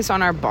focus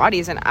on our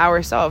bodies and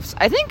ourselves.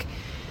 I think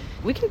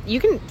you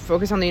can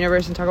focus on the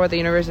universe and talk about the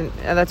universe, and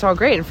that's all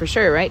great and for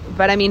sure, right?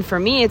 But I mean, for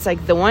me, it's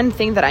like the one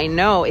thing that I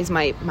know is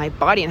my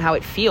body and how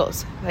it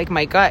feels, like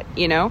my gut,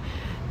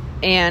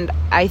 And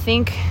I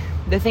think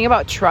the thing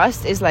about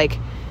trust is, like,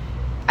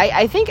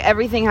 I think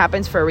everything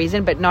happens for a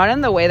reason, but not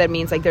in the way that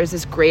means, like, there's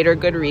this greater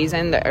good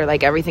reason or,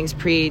 like, everything's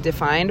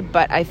predefined.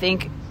 But I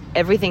think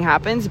everything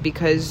happens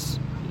because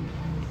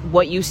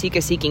what you seek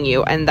is seeking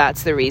you, and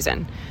that's the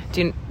reason.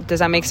 Does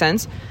that make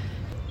sense?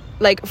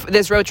 Like,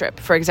 this road trip,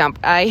 for example,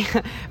 I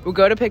would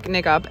go to pick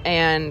Nick up,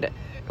 and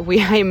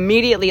I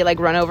immediately, like,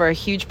 run over a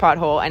huge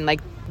pothole, and,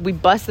 like, we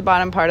bust the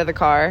bottom part of the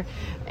car,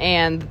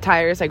 and the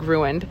tires, like,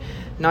 ruined.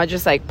 Not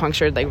just, like,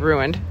 punctured, like,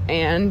 ruined.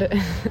 And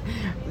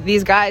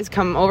these guys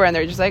come over, and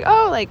they're just like,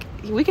 oh, like,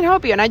 we can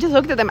help you. And I just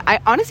looked at them. I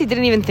honestly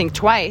didn't even think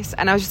twice.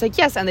 And I was just like,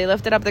 yes. And they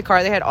lifted up the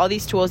car. They had all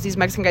these tools, these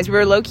Mexican guys. We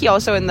were low-key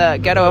also in the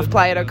ghetto of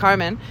Playa del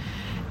Carmen.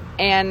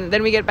 And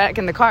then we get back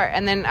in the car,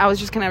 and then I was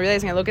just kind of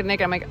realizing, I look at Nick,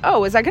 and I'm like,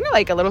 oh, was that kind of,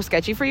 like, a little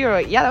sketchy for you? Or,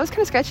 yeah, that was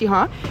kind of sketchy,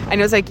 huh? And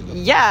he was like,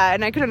 yeah.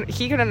 And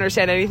he couldn't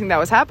understand anything that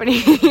was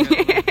happening.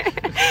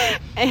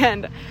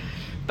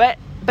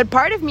 But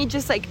part of me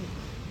just, like,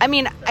 I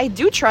mean, I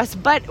do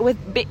trust, but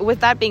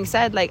with that being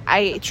said, like,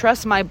 I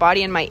trust my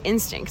body and my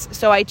instincts.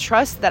 So I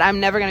trust that I'm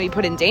never going to be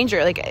put in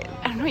danger. Like,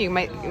 I don't know, you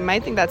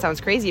might think that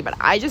sounds crazy, but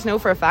I just know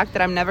for a fact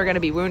that I'm never going to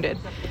be wounded.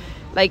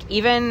 Like,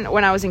 even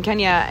when I was in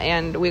Kenya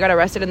and we got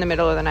arrested in the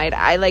middle of the night,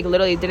 I, like,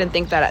 literally didn't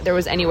think that there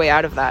was any way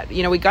out of that.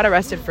 We got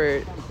arrested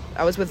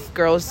I was with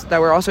girls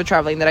that were also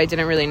traveling that I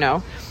didn't really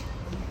know.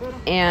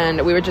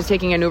 And we were just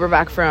taking an Uber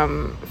back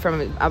from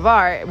a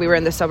bar. We were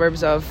in the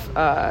suburbs of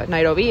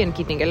Nairobi in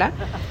Kitengela.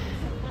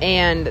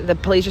 And the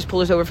police just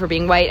pulled us over for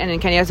being white. And in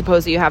Kenya,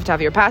 supposedly you have to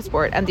have your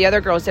passport. And the other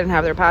girls didn't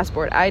have their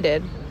passport. I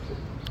did.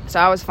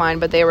 So I was fine,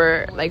 but they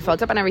were, like,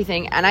 felt up and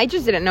everything. And I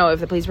just didn't know if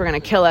the police were going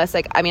to kill us.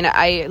 Like, I mean,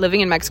 living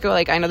in Mexico,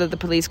 like, I know that the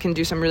police can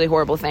do some really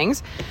horrible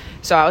things.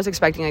 So I was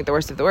expecting, like, the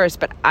worst of the worst.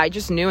 But I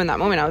just knew in that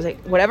moment, I was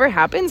like, whatever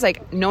happens,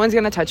 like, no one's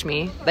going to touch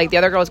me. Like, the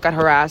other girls got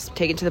harassed,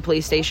 taken to the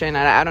police station. And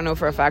I don't know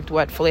for a fact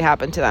what fully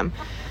happened to them.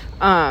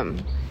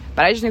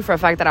 But I just knew for a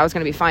fact that I was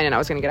going to be fine and I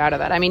was going to get out of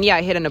that. I mean, yeah,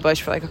 I hid in a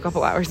bush for, like, a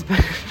couple hours,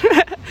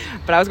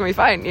 but I was going to be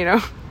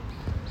fine,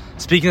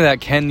 Speaking of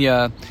that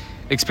Kenya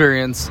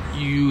experience,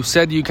 you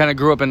said you kind of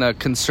grew up in a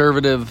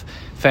conservative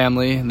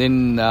family,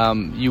 then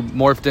you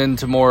morphed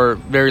into more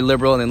very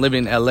liberal, and then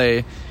living in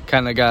LA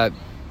kind of got,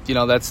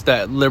 that's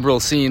that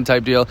liberal scene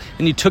type deal,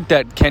 and you took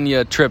that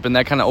Kenya trip, and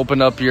that kind of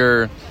opened up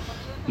your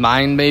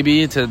mind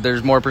maybe to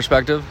there's more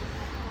perspective.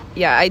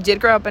 Yeah, I did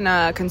grow up in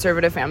a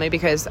conservative family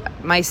because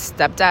my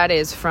stepdad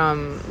is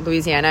from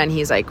Louisiana, and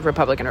he's, like,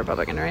 Republican,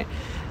 right?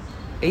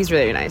 He's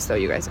really nice, though,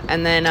 you guys.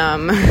 And then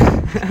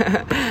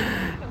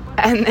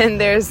and then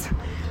there's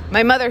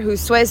my mother, who's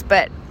Swiss,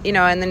 but, you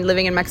know, and then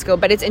living in Mexico.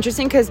 But it's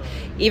interesting because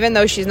even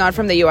though she's not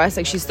from the U.S.,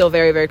 like, she's still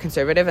very, very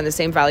conservative. And the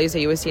same values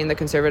that you would see in the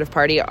conservative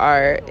party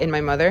are in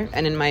my mother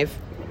and in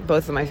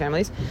both of my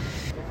families.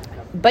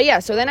 But yeah,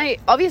 so then I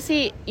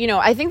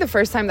think the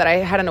first time that I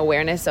had an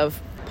awareness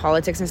of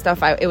politics and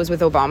stuff, it was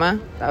with Obama.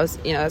 That's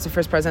the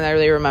first president I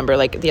really remember,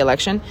 like, the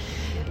election.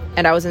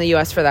 And I was in the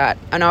U.S. for that.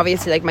 And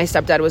obviously, like, my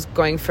stepdad was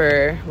going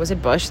for, was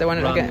it Bush? They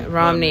wanted to get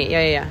Romney.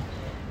 Yeah.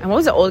 And what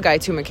was the old guy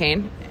too,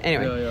 McCain?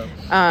 Anyway.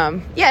 Yeah.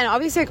 And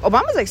obviously, like,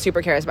 Obama's, like,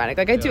 super charismatic.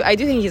 Like, I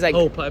do think he's, like...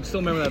 Hope. I still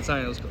remember that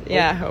sign. It was cool.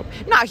 Yeah, Hope.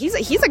 No,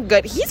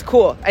 he's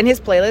cool. And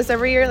his playlist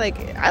every year,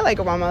 like, I like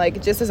Obama,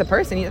 like, just as a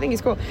person. I think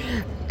he's cool.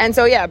 And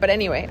so, yeah, but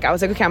anyway, I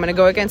was like, okay, I'm going to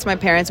go against my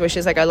parents'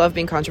 wishes. Like, I love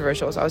being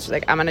controversial. So I was just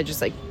like, I'm going to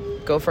just, like,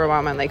 go for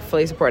Obama and, like,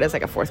 fully support as,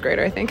 like, a fourth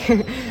grader, I think.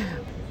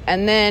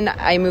 And then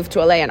I moved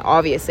to LA, and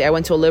obviously I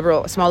went to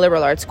a small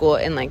liberal arts school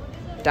in, like,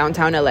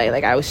 downtown LA.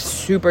 Like, I was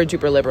super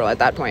duper liberal at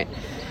that point.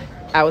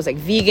 I was, like,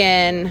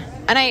 vegan,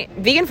 and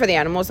vegan for the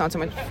animals, not so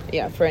much,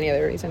 for any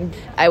other reason.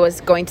 I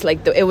was going to,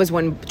 like, it was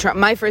when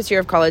my first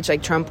year of college,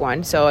 like, Trump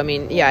won. So, I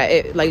mean,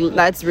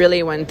 that's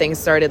really when things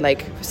started,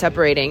 like,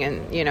 separating,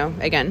 and, you know,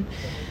 again,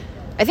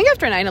 I think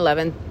after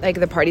 9/11, like,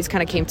 the parties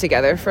kind of came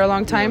together for a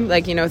long time.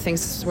 Like, you know,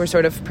 things were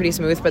sort of pretty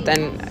smooth, but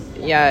then,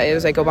 it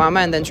was like Obama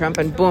and then Trump,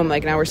 and boom,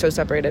 like, now we're so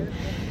separated.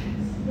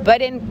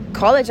 But in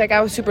college, like,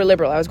 I was super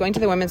liberal. I was going to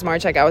the Women's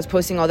March. Like, I was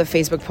posting all the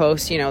Facebook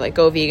posts, you know, like,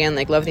 go vegan,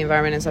 like, love the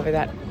environment and stuff like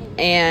that.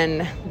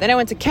 And then I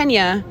went to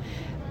Kenya,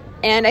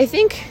 and I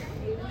think,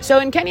 so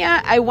in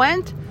Kenya, I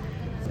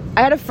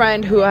had a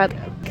friend who had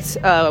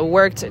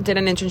did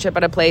an internship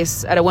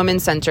at a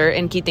women's center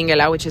in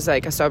Kitengela, which is,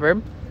 like, a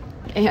suburb.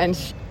 And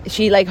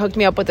she, like, hooked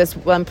me up with this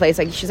one place.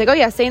 Like, she's like, oh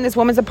yeah, stay in this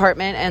woman's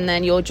apartment, and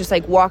then you'll just,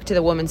 like, walk to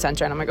the women's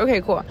center. And I'm like,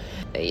 okay, cool.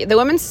 The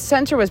women's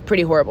center was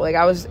pretty horrible. Like,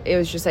 it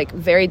was just, like,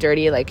 very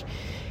dirty. Like,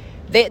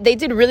 they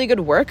did really good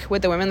work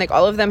with the women. Like,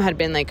 all of them had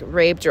been, like,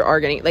 raped or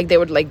arguing. Like, they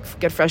would, like,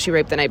 get freshly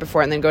raped the night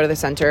before and then go to the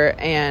center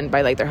and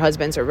by, like, their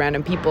husbands or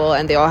random people,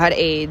 and they all had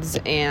AIDS,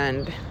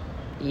 and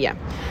yeah.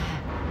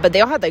 But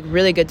they all had, like,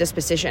 really good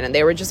disposition, and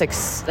they were just,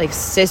 like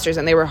sisters,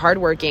 and they were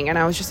hardworking. And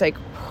I was just like,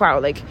 wow,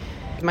 like,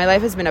 my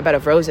life has been a bed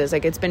of roses.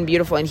 Like, it's been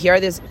beautiful. And here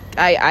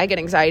I get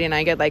anxiety, and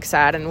I get, like,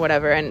 sad and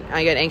whatever, and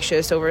I get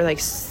anxious over,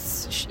 like,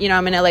 you know,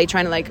 I'm in LA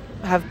trying to, like,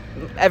 have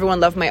everyone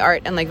love my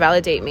art and, like,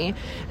 validate me.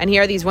 And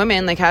here are these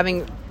women, like,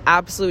 having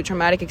absolute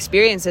traumatic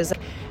experiences,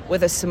 like,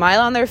 with a smile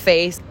on their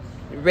face,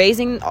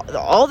 raising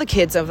all the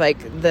kids of, like,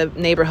 the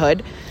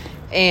neighborhood,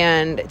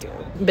 and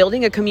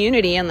building a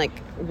community, and, like,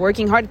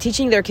 working hard,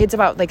 teaching their kids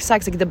about, like,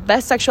 sex. Like, the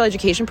best sexual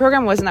education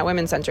program was in that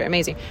women's center.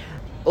 Amazing.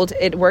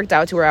 It worked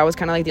out to where I was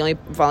kind of, like, the only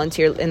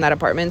volunteer in that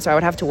apartment, so I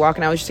would have to walk,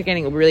 and I was just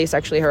getting really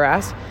sexually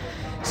harassed.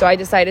 So I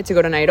decided to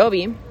go to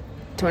Nairobi,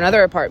 to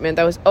another apartment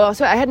that was,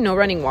 also I had no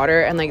running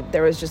water, and, like,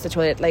 there was just a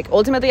toilet. Like,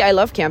 ultimately, I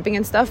love camping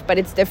and stuff, but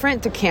it's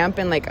different to camp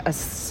in, like, a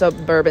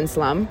suburban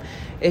slum.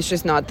 It's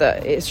just not the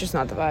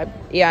vibe.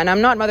 Yeah, and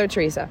I'm not Mother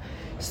Teresa.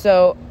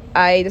 So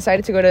I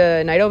decided to go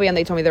to Nairobi, and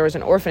they told me there was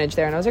an orphanage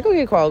there, and I was like,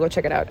 okay, cool, I'll go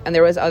check it out. And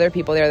there was other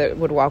people there that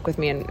would walk with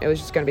me, and it was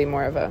just going to be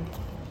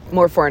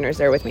more foreigners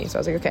there with me. So I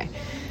was like, okay.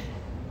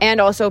 And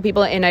also,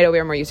 people in Nairobi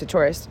are more used to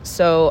tourists.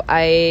 So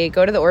I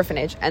go to the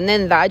orphanage, and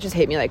then that just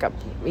hit me like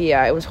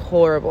it was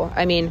horrible.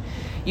 I mean,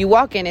 you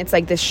walk in, it's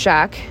like this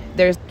shack.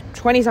 There's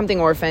 20-something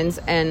orphans,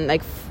 and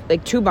like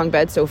 2 bunk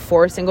beds, so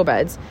 4 single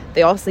beds.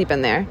 They all sleep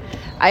in there.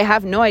 I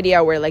have no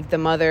idea where, like, the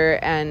mother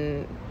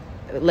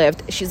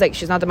lived. She's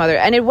not the mother.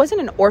 And it wasn't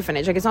an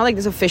orphanage. Like, it's not like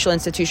this official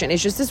institution.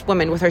 It's just this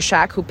woman with her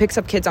shack who picks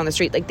up kids on the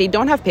street. Like, they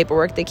don't have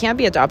paperwork. They can't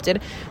be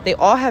adopted. They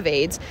all have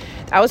AIDS.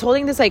 I was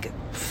holding this, like,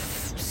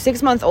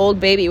 6-month-old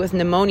baby with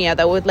pneumonia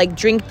that would, like,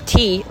 drink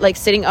tea, like,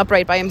 sitting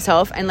upright by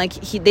himself, and, like,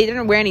 they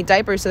didn't wear any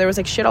diapers, so there was,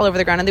 like, shit all over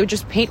the ground, and they would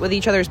just paint with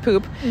each other's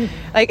poop.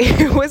 Like,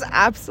 it was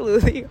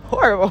absolutely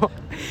horrible.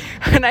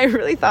 And I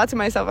really thought to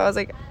myself, I was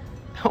like,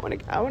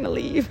 I want to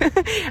leave.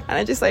 And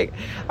I just, like,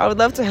 I would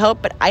love to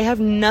help, but I have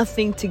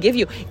nothing to give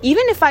you.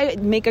 Even if I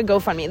make a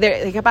GoFundMe,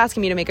 they kept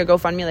asking me to make a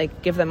GoFundMe,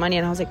 like, give them money,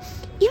 and I was like,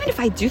 even if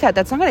I do that,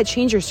 that's not going to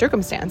change your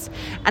circumstance.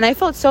 And I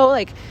felt so,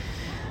 like,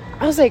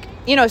 I was like,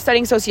 you know,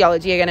 studying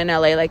sociology again in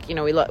LA, like, you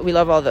know, we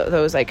love all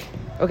those, like,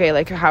 okay,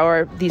 like, how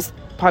are these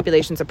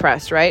populations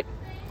oppressed, right?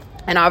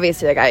 And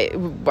obviously, like,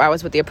 I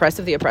was with the oppressed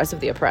of the oppressed of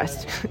the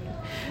oppressed.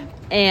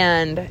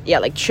 And yeah,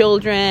 like,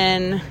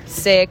 children,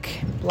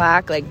 sick,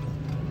 black, like,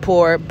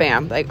 poor,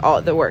 bam, like, all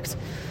the works.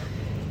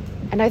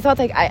 And I thought,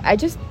 like, I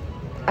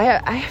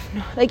have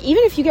no, like,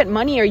 even if you get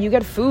money or you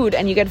get food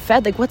and you get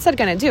fed, like, what's that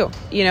gonna do,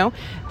 you know?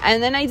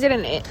 And then I did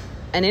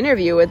an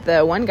interview with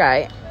the one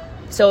guy.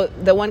 So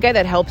the one guy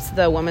that helps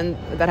the woman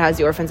that has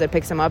the orphans that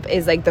picks him up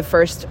is, like, the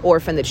first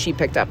orphan that she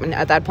picked up. And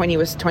at that point, he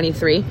was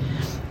 23.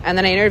 And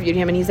then I interviewed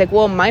him, and he's like,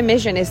 well, my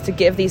mission is to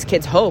give these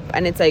kids hope.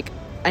 And it's like,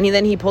 and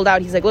then he pulled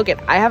out, he's like, look,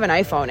 I have an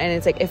iPhone. And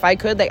it's like, if I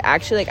could, like,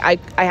 actually, like,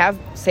 I have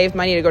saved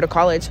money to go to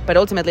college. But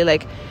ultimately,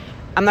 like,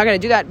 I'm not going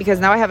to do that because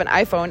now I have an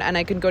iPhone and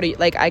I can go to,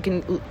 like, I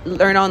can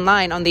learn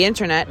online on the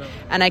internet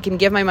and I can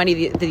give my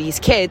money to these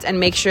kids and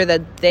make sure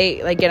that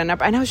they, like, get an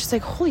up. And I was just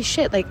like, holy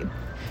shit, like,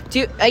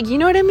 you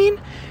know what I mean?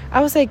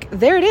 I was like,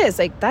 there it is.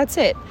 Like, that's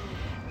it.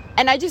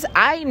 And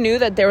I knew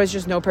that there was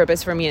just no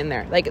purpose for me in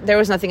there. Like, there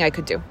was nothing I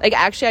could do. Like,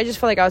 actually, I just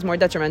felt like I was more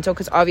detrimental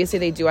because obviously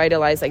they do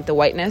idolize, like, the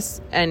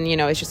whiteness. And, you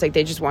know, it's just like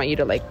they just want you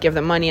to, like, give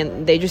them money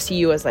and they just see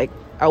you as, like,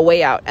 a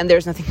way out. And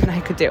there's nothing that I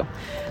could do.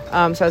 So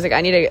I was like,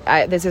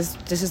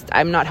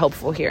 I'm not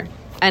helpful here.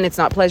 And it's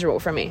not pleasurable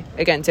for me.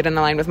 Again, didn't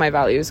align with my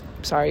values.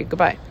 Sorry,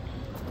 goodbye.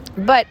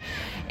 But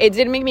it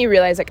did make me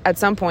realize, like, at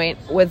some point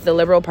with the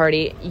Liberal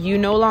Party, you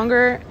no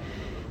longer...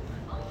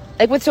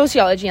 Like, with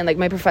sociology and, like,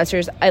 my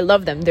professors, I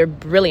love them. They're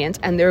brilliant,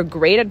 and they're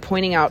great at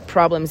pointing out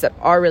problems that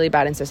are really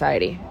bad in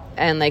society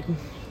and, like,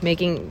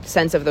 making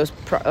sense of those,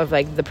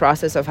 like, the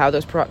process of how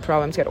those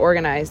problems get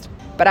organized.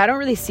 But I don't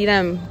really see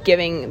them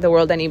giving the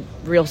world any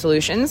real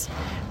solutions.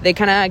 They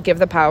kind of give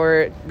the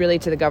power really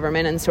to the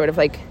government and sort of,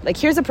 like,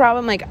 here's a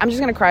problem. Like, I'm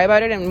just going to cry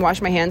about it and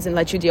wash my hands and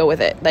let you deal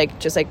with it. Like,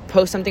 just, like,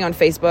 post something on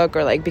Facebook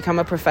or, like, become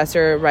a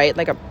professor, write,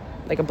 like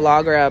a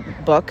blog or a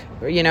book,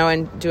 you know,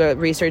 and do a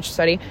research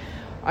study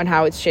on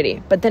how it's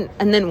shitty. But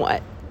then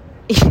what?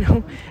 You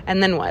know?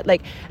 And then what?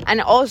 Like,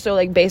 and also,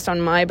 like, based on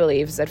my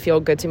beliefs that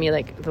feel good to me,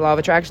 like the law of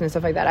attraction and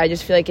stuff like that, I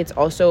just feel like it's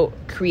also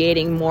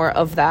creating more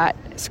of that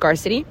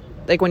scarcity.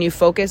 Like, when you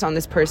focus on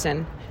this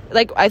person,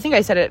 like, I think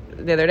I said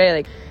it the other day,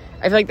 like,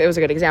 I feel like that was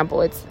a good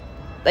example. It's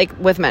like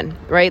with men,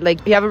 right?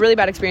 Like, you have a really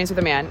bad experience with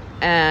a man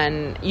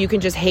and you can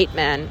just hate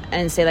men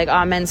and say, like,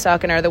 oh, men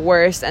suck and are the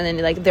worst, and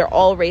then, like, they're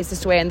all raised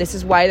this way and this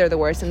is why they're the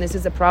worst and this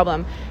is the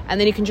problem. And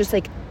then you can just,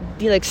 like,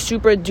 be, like,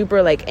 super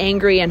duper, like,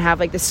 angry and have,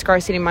 like, this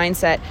scarcity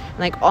mindset and,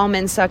 like, all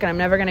men suck and I'm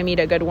never gonna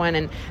meet a good one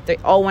and they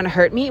all want to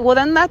hurt me. Well,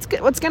 then that's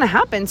what's gonna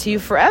happen to you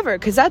forever,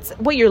 because that's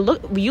what you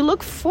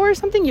look for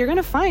something, you're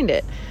gonna find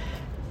it.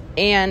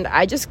 And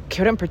I just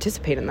couldn't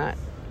participate in that.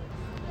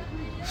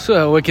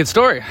 So, wicked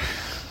story.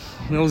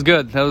 That was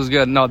good.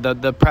 No,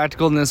 the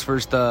practicalness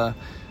versus the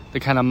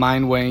kind of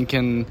mind wank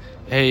and,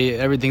 hey,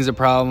 everything's a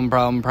problem,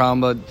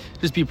 but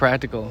just be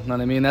practical. You know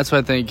what I mean? That's what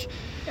I think.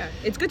 Yeah,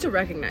 it's good to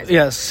recognize it.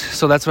 Yes.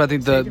 So that's what I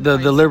think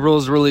the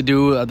liberals really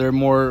do. They're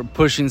more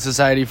pushing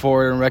society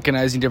forward and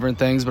recognizing different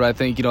things. But I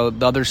think, you know,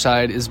 the other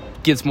side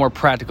gets more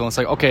practical. It's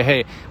like, okay,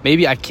 hey,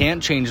 maybe I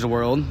can't change the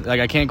world. Like,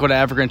 I can't go to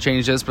Africa and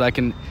change this, but I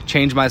can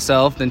change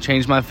myself, then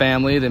change my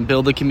family, then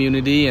build a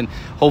community. And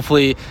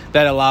hopefully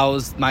that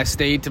allows my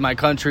state and my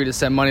country to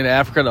send money to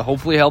Africa to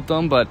hopefully help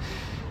them. But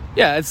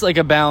yeah, it's like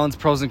a balance,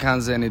 pros and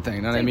cons to anything.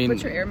 You know what I mean?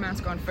 Put your air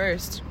mask on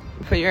first.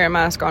 Put your air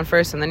mask on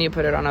first, and then you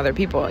put it on other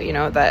people. You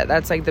know,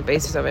 that's like the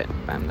basis of it.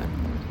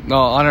 No,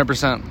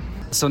 100%.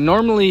 So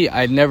normally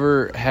I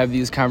never have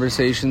these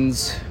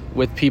conversations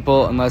with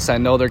people unless I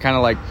know they're kind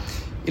of like,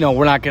 you know,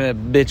 we're not going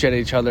to bitch at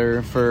each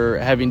other for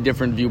having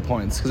different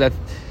viewpoints. Because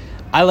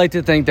I like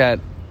to think that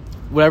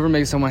whatever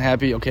makes someone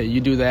happy, okay,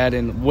 you do that.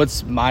 And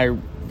what's my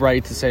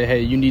right to say,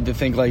 hey, you need to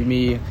think like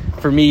me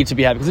for me to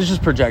be happy? Because it's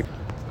just project.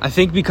 I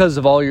think because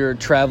of all your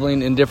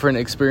traveling and different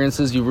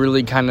experiences, you've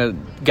really kind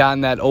of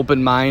gotten that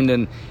open mind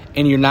and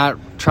you're not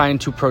trying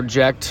to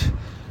project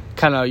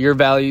kind of your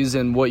values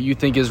and what you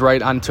think is right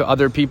onto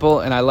other people.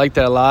 And I like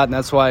that a lot. And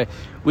that's why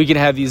we can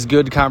have these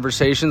good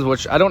conversations,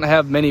 which I don't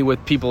have many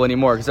with people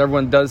anymore because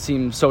everyone does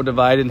seem so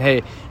divided. And,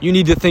 hey, you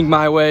need to think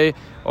my way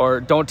or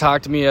don't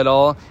talk to me at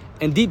all.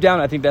 And deep down,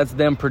 I think that's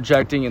them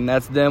projecting and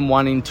that's them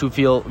wanting to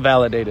feel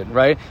validated,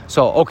 right?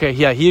 So, okay,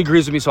 yeah, he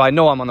agrees with me, so I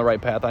know I'm on the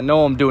right path. I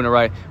know I'm doing it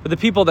right. But the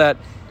people that,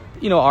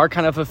 you know, are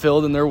kind of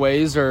fulfilled in their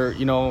ways or,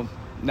 you know,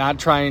 not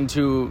trying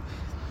to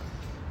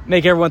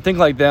make everyone think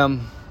like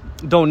them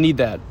don't need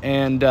that.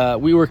 And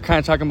we were kind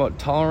of talking about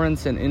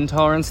tolerance and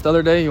intolerance the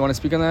other day. You want to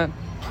speak on that?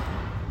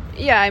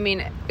 Yeah, I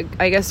mean,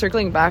 I guess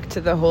circling back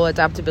to the whole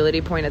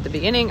adaptability point at the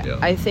beginning, yeah.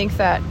 I think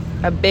that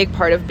a big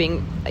part of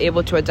being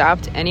able to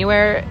adapt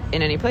anywhere,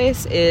 in any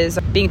place, is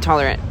being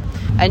tolerant.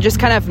 And just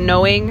kind of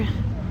knowing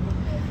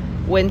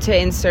when to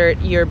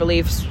insert your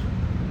beliefs,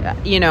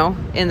 you know,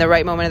 in the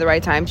right moment at the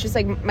right time. It's just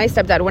like my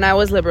stepdad, when I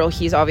was liberal,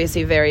 he's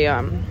obviously very,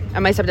 and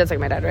my stepdad's like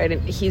my dad, right?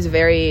 And he's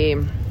very...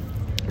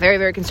 very,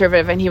 very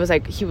conservative, and he was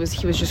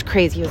just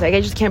crazy. He was like,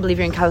 I just can't believe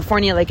you're in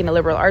California, like in a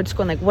liberal arts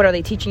school, and like, what are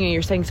they teaching you?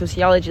 You're studying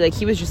sociology. Like,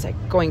 he was just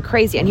like going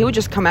crazy, and he would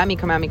just come at me,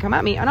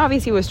 and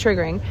obviously it was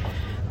triggering.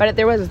 But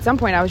there was at some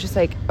point I was just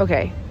like,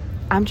 okay,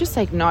 I'm just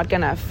like not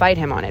gonna fight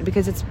him on it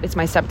because it's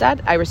my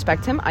stepdad. I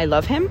respect him. I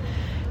love him.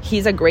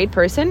 He's a great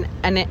person,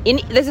 and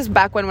this is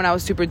back when I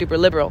was super duper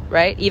liberal,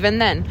 right? Even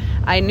then,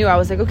 I knew I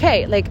was like,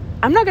 okay, like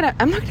I'm not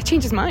gonna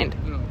change his mind.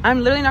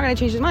 I'm literally not going to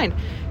change his mind.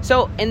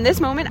 So in this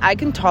moment, I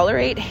can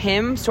tolerate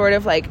him sort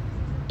of like,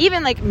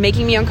 even like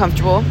making me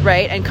uncomfortable,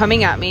 right? And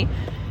coming at me.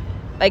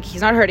 Like,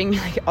 he's not hurting me.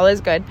 Like, all is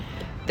good.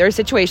 There are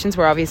situations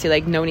where obviously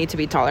like no need to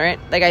be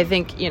tolerant. Like, I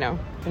think, you know,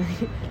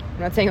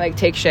 I'm not saying like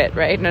take shit,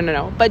 right?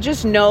 No. But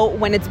just know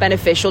when it's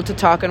beneficial to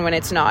talk and when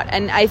it's not.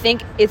 And I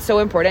think it's so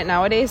important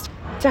nowadays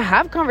to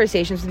have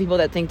conversations with people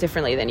that think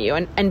differently than you,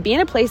 and be in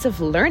a place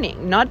of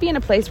learning, not be in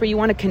a place where you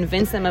want to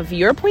convince them of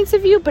your points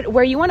of view, but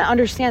where you want to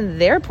understand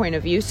their point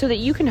of view so that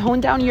you can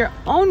hone down your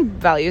own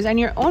values and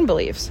your own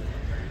beliefs.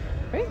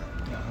 Right?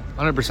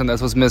 100%.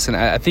 That's what's missing.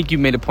 I think you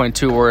made a point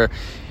too where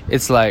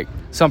it's like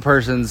some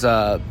person's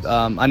a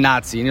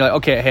Nazi, and you're like,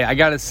 okay, hey, I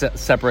gotta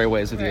separate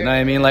ways with you. You know what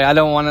I mean? Like, I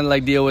don't want to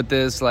like deal with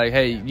this. Like,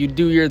 hey, you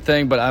do your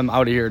thing, but I'm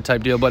out of here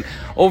type deal. But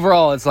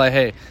overall, it's like,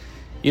 hey,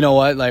 you know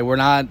what? Like,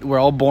 we're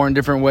all born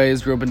different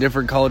ways, grew up in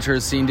different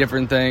cultures, seen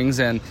different things,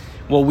 and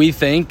what we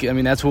think, I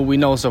mean, that's what we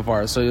know so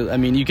far. So, I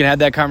mean, you can have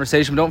that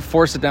conversation, but don't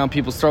force it down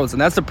people's throats.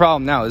 And that's the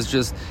problem now, is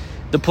just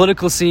the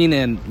political scene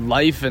and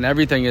life and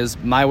everything is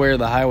my way or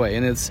the highway.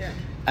 And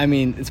I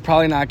mean, it's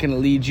probably not going to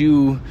lead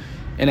you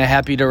in a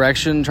happy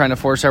direction, trying to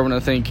force everyone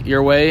to think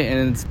your way.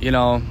 And, it's, you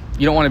know,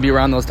 you don't want to be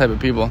around those type of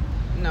people.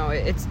 No,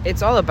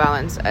 it's all a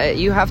balance.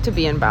 You have to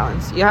be in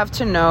balance. You have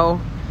to know,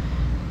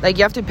 like,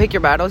 you have to pick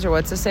your battles, or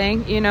what's the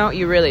saying? You know,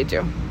 you really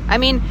do. I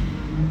mean,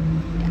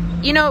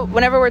 you know,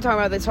 whenever we're talking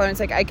about the tolerance,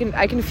 like, I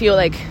can feel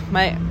like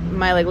my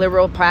like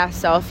liberal past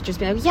self just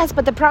being like, yes,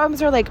 but the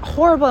problems are like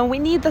horrible and we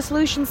need the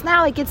solutions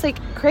now. Like, it's like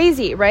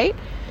crazy, right?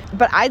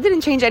 But I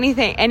didn't change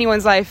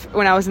anyone's life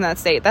when I was in that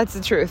state. That's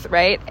the truth,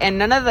 right? And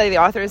none of the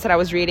authors that I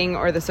was reading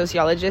or the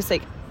sociologists,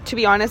 like, to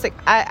be honest, like,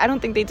 I don't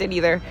think they did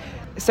either.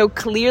 So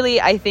clearly,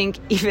 I think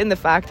even the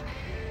fact,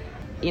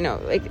 you know,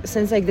 like,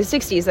 since like the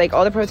 60s, like,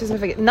 all the protests,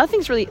 like,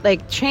 nothing's really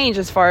like changed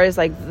as far as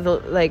like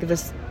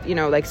this, you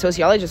know, like,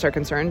 sociologists are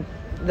concerned.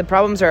 The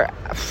problems are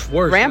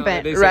worse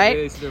rampant, now.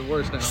 right? They're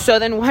worse now. So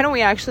then why don't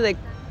we actually like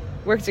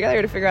work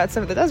together to figure out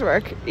stuff that does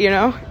work, you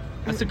know?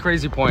 That's a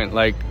crazy point.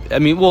 Like, I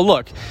mean, well,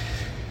 look,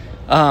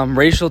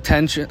 racial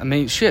tension, I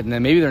mean, shit,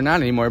 and maybe they're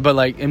not anymore, but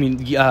like, I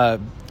mean, you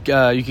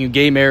can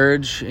gay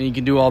marriage and you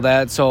can do all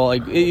that. So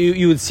like,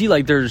 you would see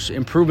like there's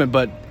improvement,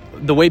 but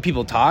the way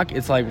people talk,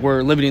 it's like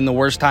we're living in the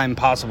worst time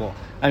possible.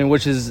 I mean,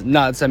 which is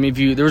nuts. I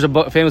mean, there was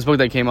a famous book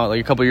that came out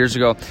like a couple of years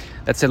ago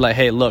that said like,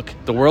 hey, look,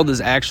 the world is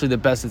actually the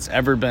best it's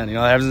ever been. You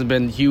know, there hasn't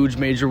been huge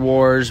major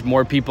wars.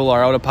 More people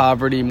are out of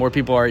poverty. More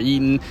people are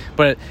eating.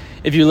 But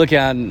if you look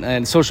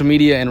at social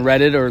media and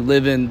Reddit or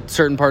live in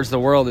certain parts of the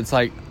world, it's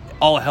like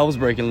all hell's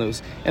breaking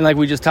loose. And like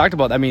we just talked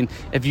about, I mean,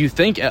 if you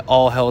think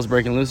all hell's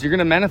breaking loose, you're going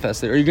to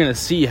manifest it, or you're going to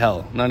see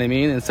hell. You know what I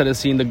mean? Instead of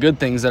seeing the good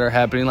things that are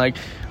happening. Like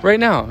right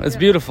now, it's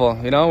beautiful.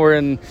 You know, we're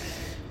in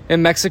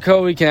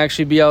Mexico, we can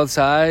actually be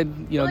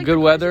outside, you know, like good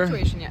weather.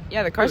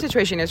 Yeah, the car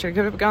situation yesterday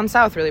could have gone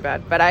south really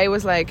bad. But I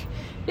was like,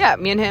 yeah,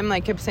 me and him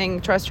like kept saying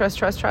trust,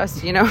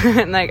 you know,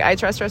 and like I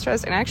trust.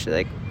 And actually,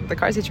 like, the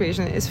car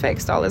situation is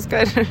fixed. All is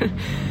good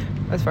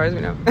as far as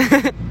we know.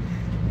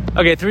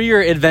 Okay, through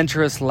your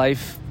adventurous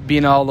life,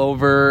 being all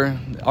over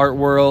art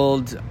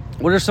world,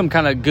 what are some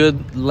kind of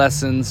good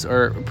lessons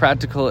or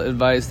practical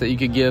advice that you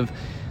could give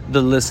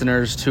the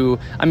listeners to?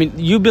 I mean,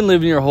 you've been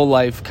living your whole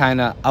life kind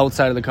of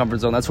outside of the comfort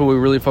zone. That's what we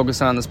really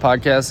focus on this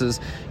podcast is,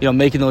 you know,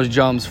 making those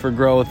jumps for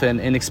growth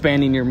and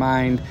expanding your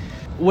mind.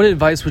 What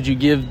advice would you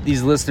give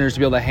these listeners to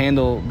be able to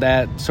handle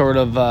that sort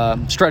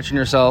of stretching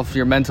yourself,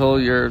 your mental,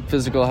 your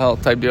physical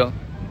health type deal?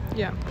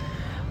 Yeah.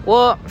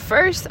 Well,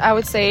 first, I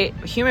would say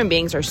human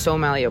beings are so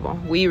malleable.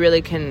 We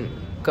really can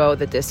go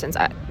the distance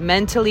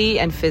mentally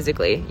and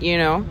physically, you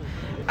know.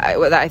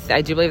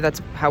 I do believe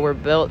that's how we're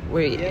built.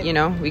 You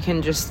know, we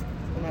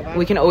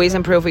can always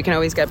improve. We can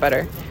always get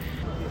better.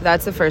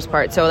 That's the first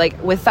part. So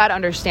like with that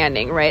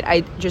understanding, right,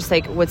 I just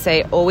like would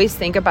say always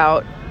think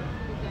about,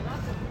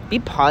 be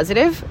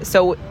positive.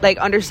 So like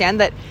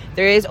understand that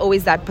there is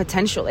always that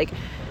potential. Like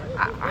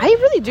I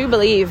really do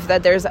believe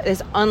that there's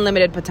this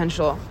unlimited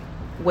potential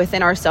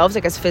within ourselves,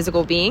 like as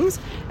physical beings,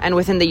 and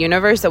within the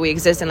universe that we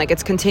exist in. Like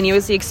it's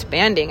continuously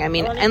expanding. I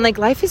mean, and like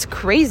life is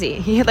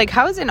crazy. Like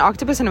how is an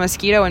octopus and a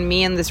mosquito and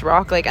me and this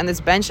rock like and this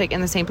bench like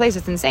in the same place?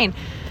 It's insane.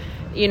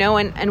 You know,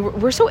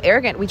 and we're so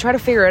arrogant. We try to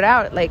figure it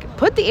out. Like,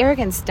 put the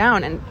arrogance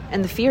down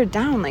and the fear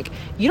down. Like,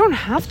 you don't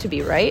have to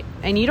be right.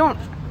 And you don't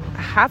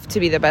have to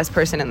be the best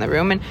person in the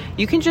room. And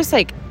you can just,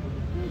 like,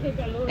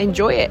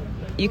 enjoy it.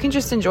 You can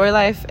just enjoy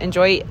life,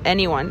 enjoy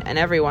anyone and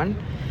everyone,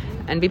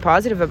 and be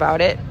positive about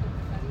it.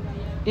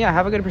 Yeah,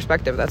 have a good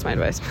perspective. That's my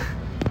advice.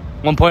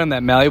 One point on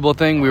that malleable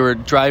thing, we were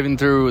driving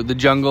through the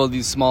jungle,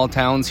 these small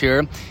towns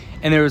here,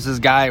 and there was this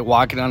guy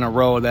walking on a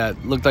road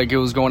that looked like it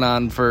was going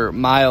on for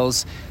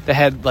miles that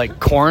had like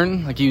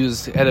corn, like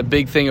had a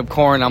big thing of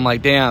corn. I'm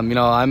like, damn, you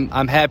know,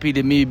 I'm happy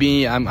to meet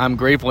me. I'm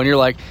grateful. And you're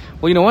like,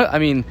 well, you know what? I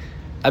mean,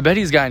 I bet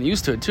he's gotten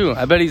used to it too.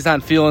 I bet he's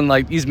not feeling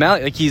like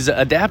he's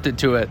adapted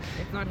to it.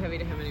 It's not heavy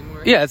to him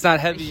anymore. Yeah, it's not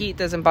heavy. The heat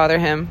doesn't bother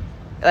him.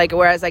 Like,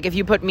 whereas like if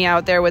you put me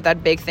out there with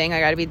that big thing, I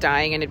gotta be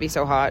dying and it'd be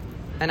so hot.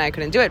 And I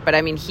couldn't do it. But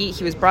I mean, he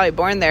was probably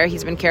born there.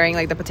 He's been carrying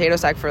like the potato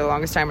sack for the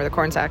longest time, or the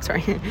corn sack,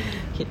 sorry.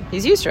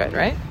 He's used to it,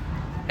 right?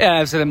 Yeah,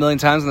 I've said it a million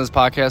times on this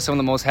podcast, some of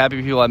the most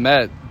happy people I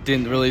met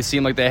didn't really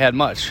seem like they had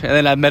much. And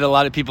then I've met a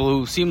lot of people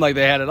who seemed like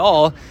they had it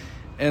all,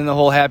 and the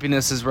whole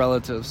happiness is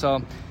relative.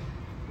 So,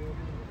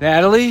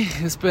 Natalie,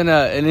 it's been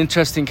an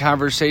interesting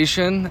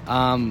conversation.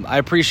 I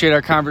appreciate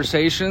our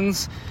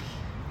conversations.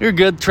 You're a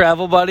good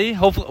travel buddy.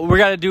 Hopefully, we're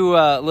gonna do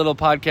a little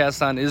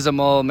podcast on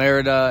Izamal,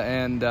 Merida,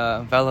 and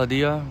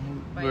Valladolid.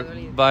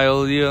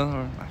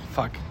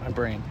 Fuck my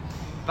brain.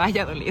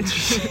 Valladolid.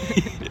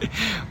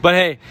 But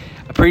hey,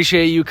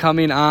 appreciate you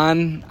coming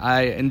on.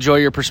 I enjoy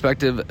your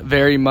perspective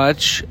very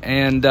much.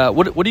 And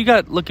what do you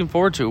got looking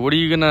forward to? What are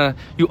you gonna?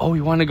 You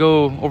want to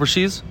go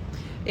overseas?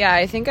 Yeah,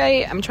 I think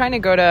I'm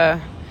trying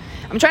to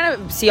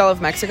see all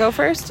of Mexico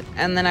first,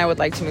 and then I would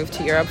like to move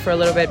to Europe for a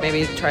little bit,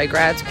 maybe try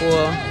grad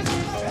school.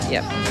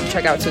 Yep,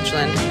 check out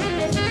Switzerland. Keep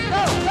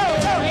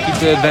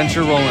the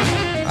adventure rolling.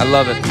 I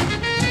love it.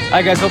 All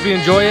right, guys, hope you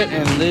enjoy it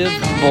and live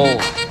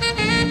bold.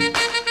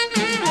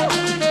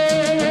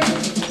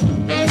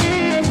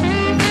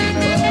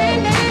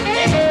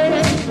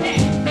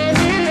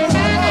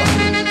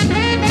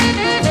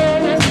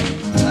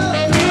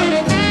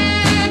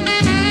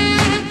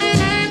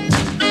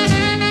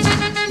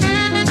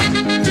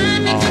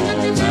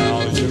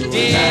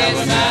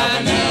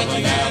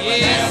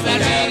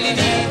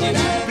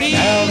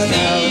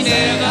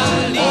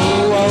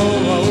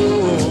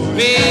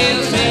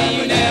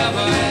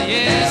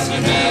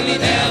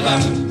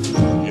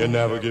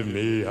 Never give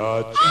me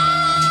a chop.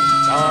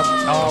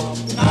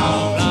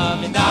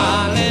 Love me,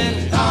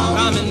 darling,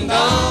 come and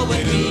go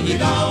with me.